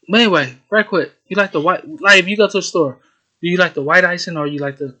 But anyway, right quick, you like the white? Like if you go to the store, do you like the white icing or you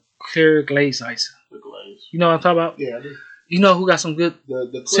like the clear glazed icing? The glaze. You know what I'm talking about? Yeah, I do. You know who got some good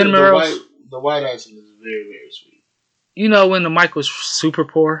the cinnamon rolls? The white icing is very, very sweet. You know when the Mike was super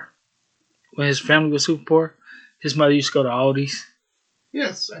poor, when his family was super poor, his mother used to go to Aldi's.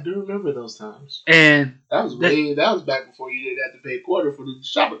 Yes, I do remember those times. And that was back before you didn't have to pay a quarter for the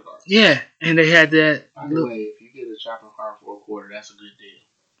shopping cart. Yeah, and they had that. By the way, if you get a shopping cart for a quarter, that's a good deal.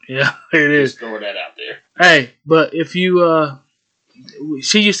 Yeah, it is. Just throw that out there. Hey, but if you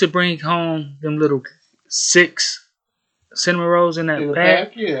she used to bring home them little 6 cinnamon rolls in that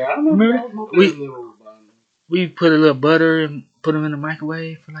bag. Yeah, I remember. We put a little butter and put them in the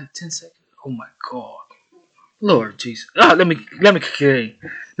microwave for like 10 seconds. Oh my God, Lord Jesus! Let me continue.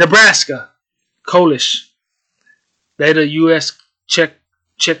 Nebraska, Polish. They're the U.S. Czech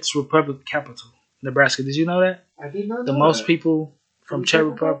Republic capital. Nebraska. Did you know that? I did not know the most people from Czech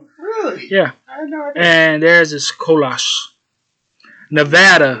Republic. Really? Yeah. I know. I did. And there's this Kolash.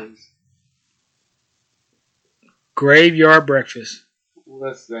 Nevada. Graveyard breakfast.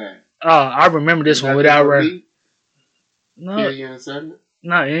 What's that? Oh, I remember this one without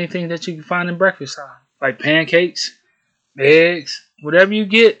not anything that you can find in breakfast time. Like pancakes, eggs, whatever you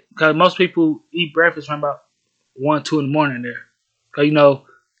get. Because most people eat breakfast from about 1, 2 in the morning there. Because,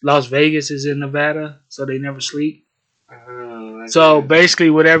 Las Vegas is in Nevada, so they never sleep. So basically,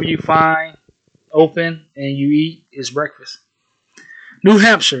 whatever you find open and you eat is breakfast. New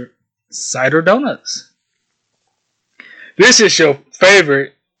Hampshire, cider donuts. This is your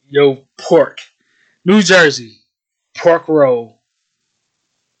favorite, pork. New Jersey, pork roll.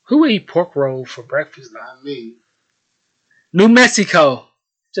 Who would eat pork roll for breakfast? Not me. New Mexico.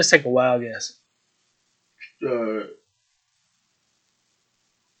 Just take a wild guess.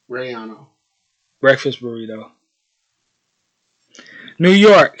 Rayano. Breakfast burrito. New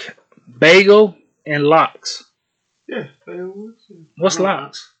York, bagel and lox. Yeah. What's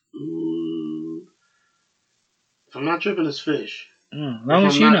lox? If I'm not tripping, it's fish. Long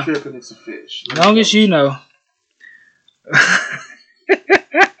as you know. Tripping, it's a fish. Long as you know.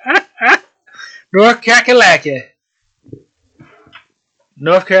 North Kakalaki.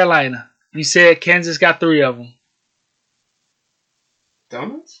 North Carolina. You said Kansas got 3 of them.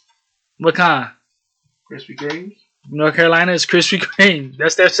 Donuts? What kind? Krispy Kremes? North Carolina is Krispy Kreme.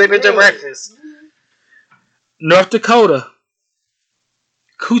 That's their signature breakfast. North Dakota.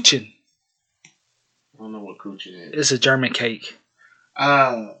 Kuchen. I don't know what Kuchen is. It's a German cake.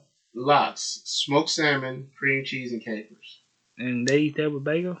 Lox. Smoked salmon, cream cheese, and capers. And they eat that with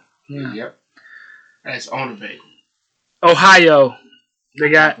bagel? Yeah. Yep. That's on a bagel. Ohio. They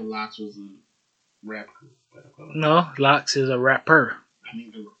got... Lox was a rapper. No, Lox is a rapper. I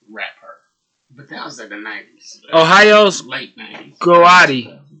mean the rapper. But that was like the 90s. Ohio's late 90s. Goati.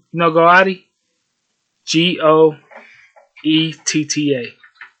 You know Goati? Goetta.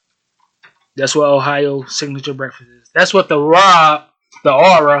 That's what Ohio signature breakfast is. That's what the Rob the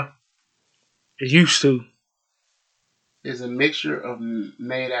aura. It used to. Is a mixture of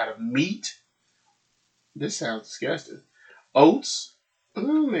made out of meat. This sounds disgusting. Oats,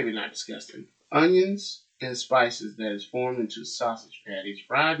 maybe not disgusting. Onions and spices that is formed into sausage patties,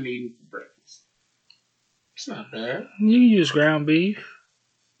 fried and eaten for breakfast. It's not bad. You can use ground beef,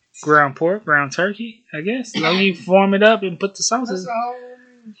 ground pork, ground turkey, I guess. As long as you form it up and put the sauces.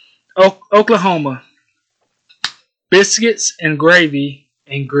 Oklahoma. Biscuits and gravy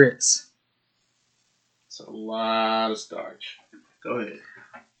and grits. It's a lot of starch. Go ahead.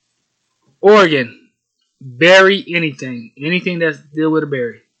 Oregon. Berry anything. Anything that's deal with a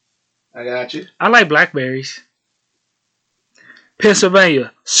berry. I got you. I like blackberries.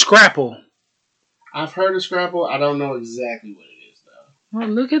 Pennsylvania. Scrapple. I've heard of Scrapple. I don't know exactly what it is, though. Well,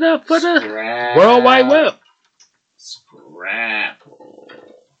 look it up for the World Wide Web. Scrapple.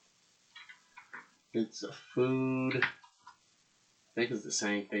 It's a food. I think it's the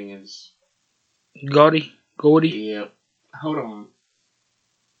same thing as... Gordy. Yep. Hold on.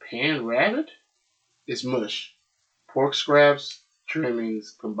 Pan rabbit? It's mush. Pork scraps,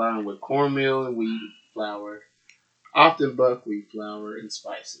 trimmings combined with cornmeal and wheat flour, often buckwheat flour and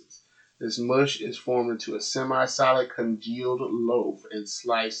spices. This mush is formed into a semi-solid congealed loaf and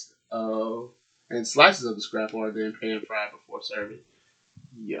slices of the scrapple are then pan fried before serving.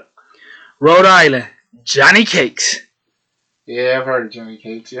 Yuck. Rhode Island. Johnny Cakes. Yeah, I've heard of Johnny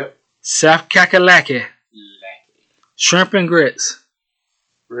Cakes. Yep. South Kakalaki. Shrimp and grits.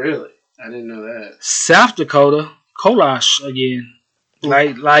 Really? I didn't know that. South Dakota. Kolash again.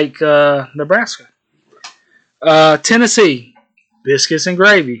 Like Nebraska. Tennessee. Biscuits and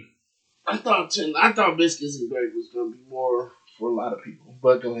gravy. I thought biscuits and gravy was going to be more for a lot of people.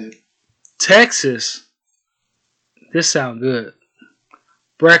 But go ahead. Texas. This sounds good.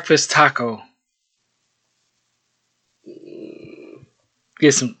 Breakfast taco.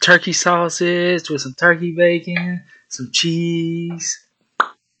 Get some turkey sausage with some turkey bacon, some cheese.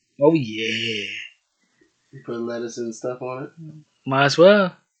 Oh, yeah. You put lettuce and stuff on it? Might as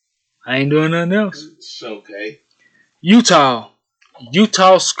well. I ain't doing nothing else. It's okay. Utah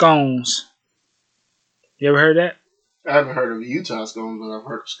scones. You ever heard that? I haven't heard of Utah scones, but I've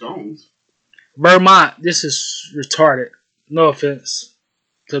heard of scones. Vermont. This is retarded. No offense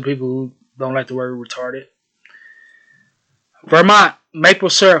to people who don't like the word retarded. Vermont. Maple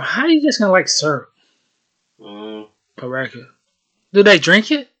syrup. How are you just gonna like syrup? Correct. Do they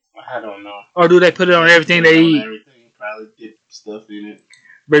drink it? I don't know. Or do they put it on everything they eat? Everything. Probably dip stuff in it.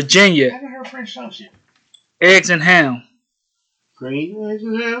 Virginia. I haven't heard French toast yet. Eggs and ham. Green eggs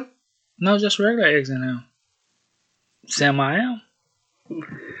and ham? No, just regular eggs and ham. Sam I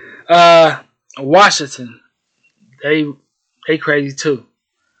am. Washington. They crazy too.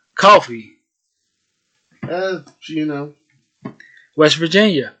 Coffee. You know. West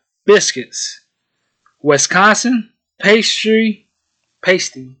Virginia. Biscuits. Wisconsin. Pasty.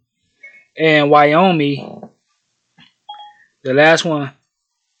 And Wyoming. The last one.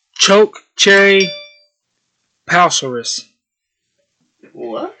 Choke cherry palsaurus.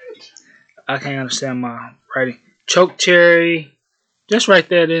 What? I can't understand my writing. Choke cherry. Just write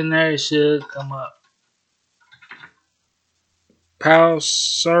that in there. It should come up.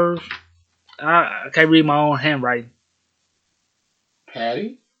 Palsaurus. I can't read my own handwriting.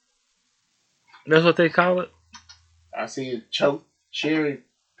 Patty? That's what they call it? I see a choke cherry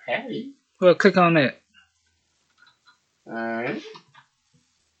patty. Well, click on that. Alright.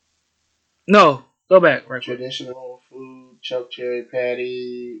 No, go back. Right. Traditional food, choke cherry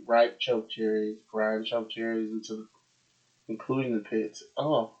patty, ripe choke cherries, grind choke cherries including the pits.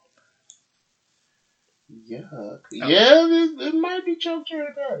 Oh. Yuck. Yeah, it might be choke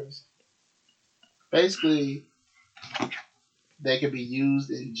cherry patties. Basically, they can be used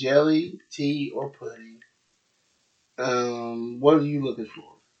in jelly, tea, or pudding. What are you looking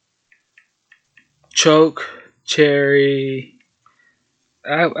for? Choke, cherry.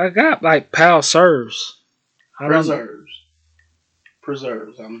 I got like pal serves. Preserves,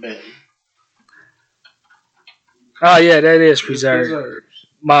 I'm betting. Oh yeah, that is preserves.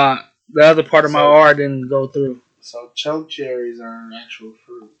 The other part of my R didn't go through. So choke cherries are an actual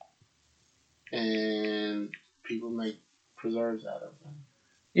fruit. And people make preserves out of them.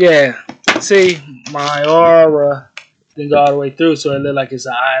 Yeah. See, my aura didn't go all the way through, so it looked like it's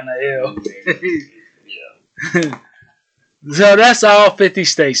an I and an L. Yeah. So that's all 50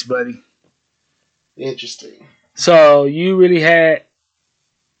 states, buddy. Interesting. So you really had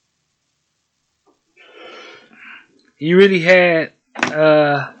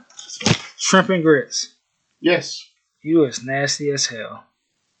shrimp and grits. Yes. You was nasty as hell.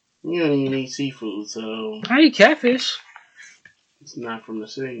 You don't even eat seafood, so... I eat catfish. It's not from the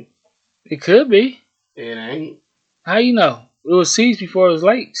sea. It could be. It ain't. How you know? It was seas before it was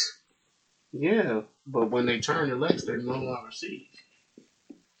lakes. Yeah, but when they turn to lakes, they're no longer seas.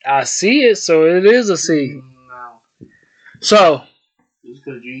 I see it, so it is a sea. No. So, Just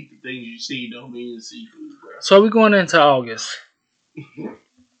because you eat the things you see don't mean it's seafood, bro. so we're going into August.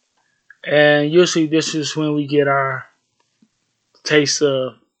 And usually this is when we get our taste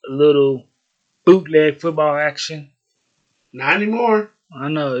of a little bootleg football action. Not anymore. I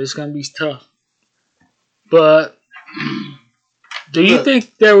know, it's going to be tough. But do you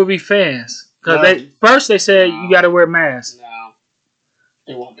think there will be fans? Because first they said you got to wear masks. No,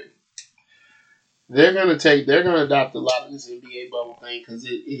 it won't be. They're gonna adopt a lot of this NBA bubble thing because it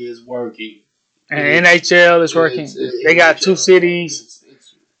is working. And NHL is working. They got two cities.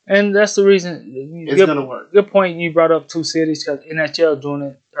 And that's the reason. It's going to work. Good point you brought up two cities because NHL doing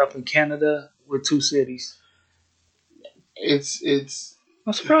it up in Canada with two cities. It's.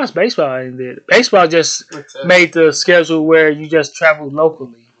 I'm surprised baseball ain't did it. Baseball just made the schedule where you just travel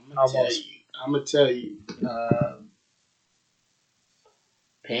locally. I'm gonna tell you.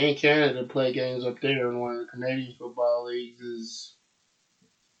 Paying Canada to play games up there in one of the Canadian football leagues is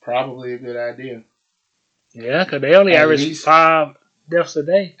probably a good idea. Yeah, because they only average 5 deaths a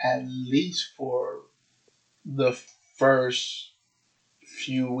day. At least for the first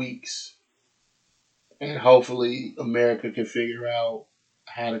few weeks. And hopefully America can figure out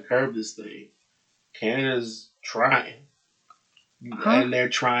how to curb this thing. Canada's trying. And they're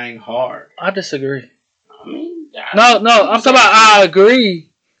trying hard. I disagree. I mean, no, I'm talking about I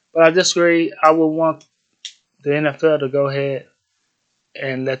agree, but I disagree. I would want the NFL to go ahead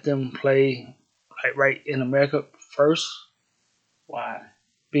and let them play like right in America first. Why?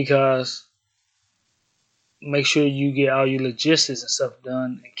 Because make sure you get all your logistics and stuff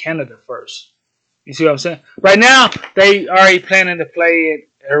done in Canada first. You see what I'm saying? Right now, they already planning to play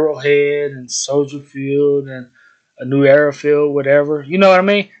at Arrowhead and Soldier Field and a new Airfield, whatever. You know what I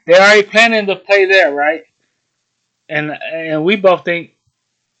mean? They already planning to play there, right? And we both think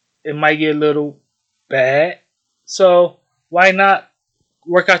it might get a little bad. So why not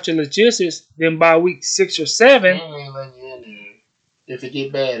work out your logistics? Then by week 6 or 7, they ain't letting you in there. If it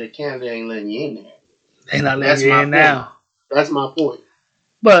get bad, Canada ain't letting you in there. They not letting you in now. That's my point.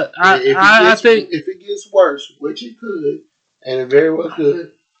 But I think if it gets worse, which it could, and it very well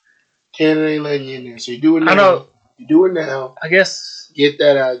could, Canada ain't letting you in there. So you do it now. I know. You do it now. I guess get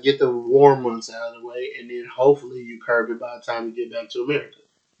that out, get the warm months out of the way, and then hopefully you curb it by the time you get back to America.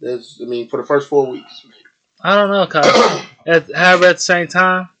 For the first 4 weeks, maybe. I don't know, cause however, at the same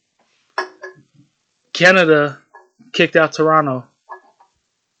time, Canada kicked out Toronto.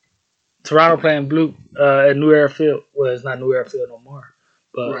 Toronto playing blue at New Airfield. Well, it's not New Airfield no more.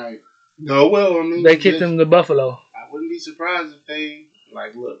 But right. No, well, I mean, they kicked them to Buffalo. I wouldn't be surprised if they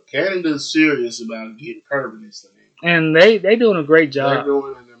look. Canada's serious about curbing this thing, and they doing a great job. They're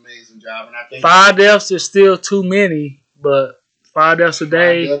doing an amazing job, and I think 5 deaths is still too many, but 5 deaths a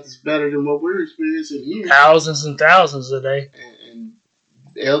day. 5 deaths is better than what we're experiencing here. Thousands and thousands a day. And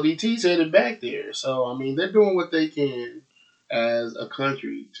LDT's headed back there, so I mean they're doing what they can as a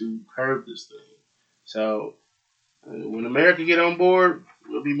country to curb this thing. So when America get on board,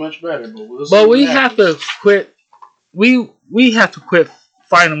 we'll be much better. But we have to quit. We have to quit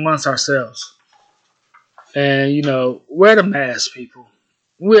fighting amongst ourselves, and wear the mask, people.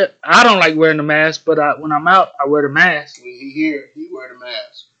 I don't like wearing the mask, but when I'm out, I wear the mask. When he wear the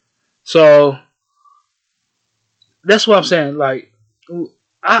mask. So that's what I'm saying. Like,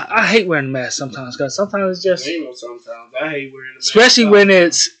 I hate wearing the mask sometimes because sometimes it's just. Sometimes I hate wearing the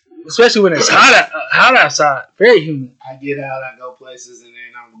mask. Especially when it's hot outside, very humid. I get out, I go places, and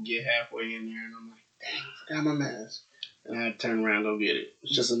then I'm gonna get halfway in there, and I'm like, dang, I forgot my mask, and I turn around, go get it.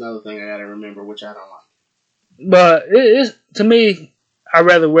 It's just another thing I gotta remember, which I don't like. But to me, I'd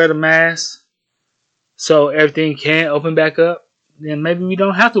rather wear the mask so everything can open back up. Then maybe we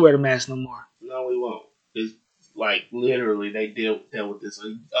don't have to wear the mask no more. No, we won't. It's like literally they dealt with this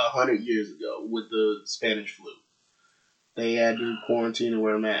 100 years ago with the Spanish flu. They had to quarantine and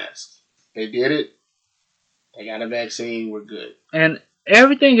wear masks. They did it. They got a vaccine. We're good. And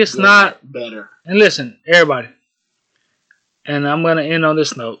everything is not better. And listen, everybody. And I'm going to end on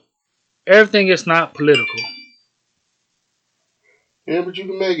this note. Everything is not political. Yeah, but you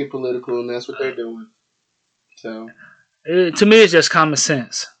can make it political, and that's what they're doing. So, to me, it's just common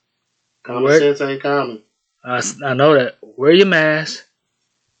sense. Common sense ain't common. I know that. Wear your mask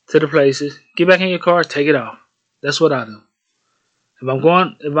to the places. Get back in your car. Take it off. That's what I do.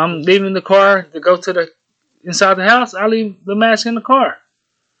 If I'm leaving the car to go to the inside the house, I leave the mask in the car.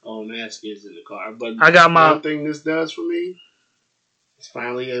 Oh, mask is in the car. But I got my one thing this does for me, was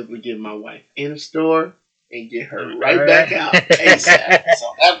finally able to get my wife in the store and get her right back out ASAP.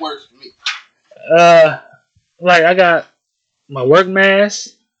 So that works for me. Like I got my work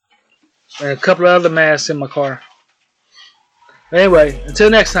mask and a couple of other masks in my car. But anyway, until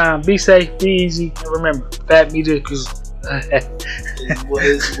next time, be safe, be easy, and remember, fat meter is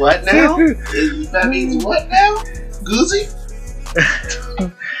what now? That means what now? Goozy?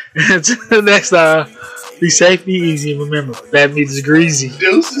 Until next time, be safe, be easy, and remember, fat meter is greasy.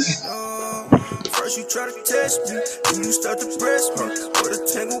 Deuces. First you try to test me, then you start to press me with a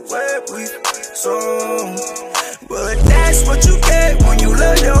tangled web we so. But that's what you get when you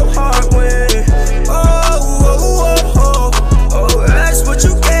let your heart win. Oh, that's what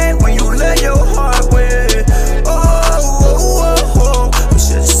you get when you let your heart win. I'm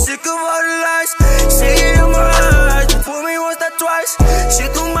just sick of all the lies. See it in my eyes, you fool me once, not twice.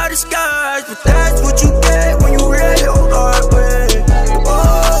 Shit through my disguise, but that's what you get when you let your heart win.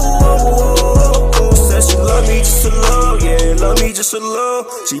 She love me just a little, yeah, love me just a little.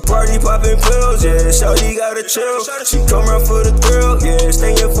 She party popping pills, yeah, shawty gotta chill. She come around for the thrill, yeah,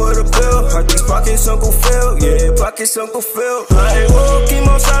 staying for the bill. Heart these pockets Uncle Phil, yeah, pockets Uncle Phil. Like, oh,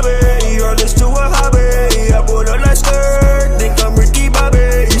 chemo sabe, or this to a hobby. I bought a nice skirt, think I'm Ricky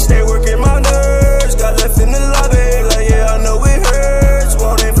Bobby. Stay working my nerves, got left in the lobby. Like, yeah, I know it hurts,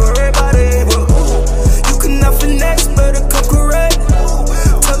 want it for everybody. But you cannot finesse, better come correct.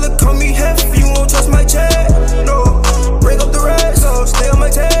 Tell her call me heavy, you won't trust my check. No, break up the rest, no, stay on my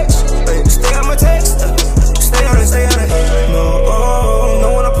text. Stay on my text, stay on it, stay on it. No,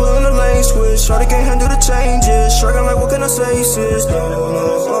 when I pull in the lane switch, shawty can't handle the changes. Struggling like, what can I say, sis?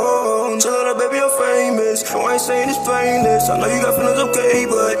 No, tell her, baby, I'm famous. No, I ain't saying it's painless. I know you got feelings, okay,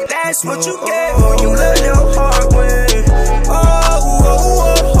 but that's what you get when you let your heart win. Oh.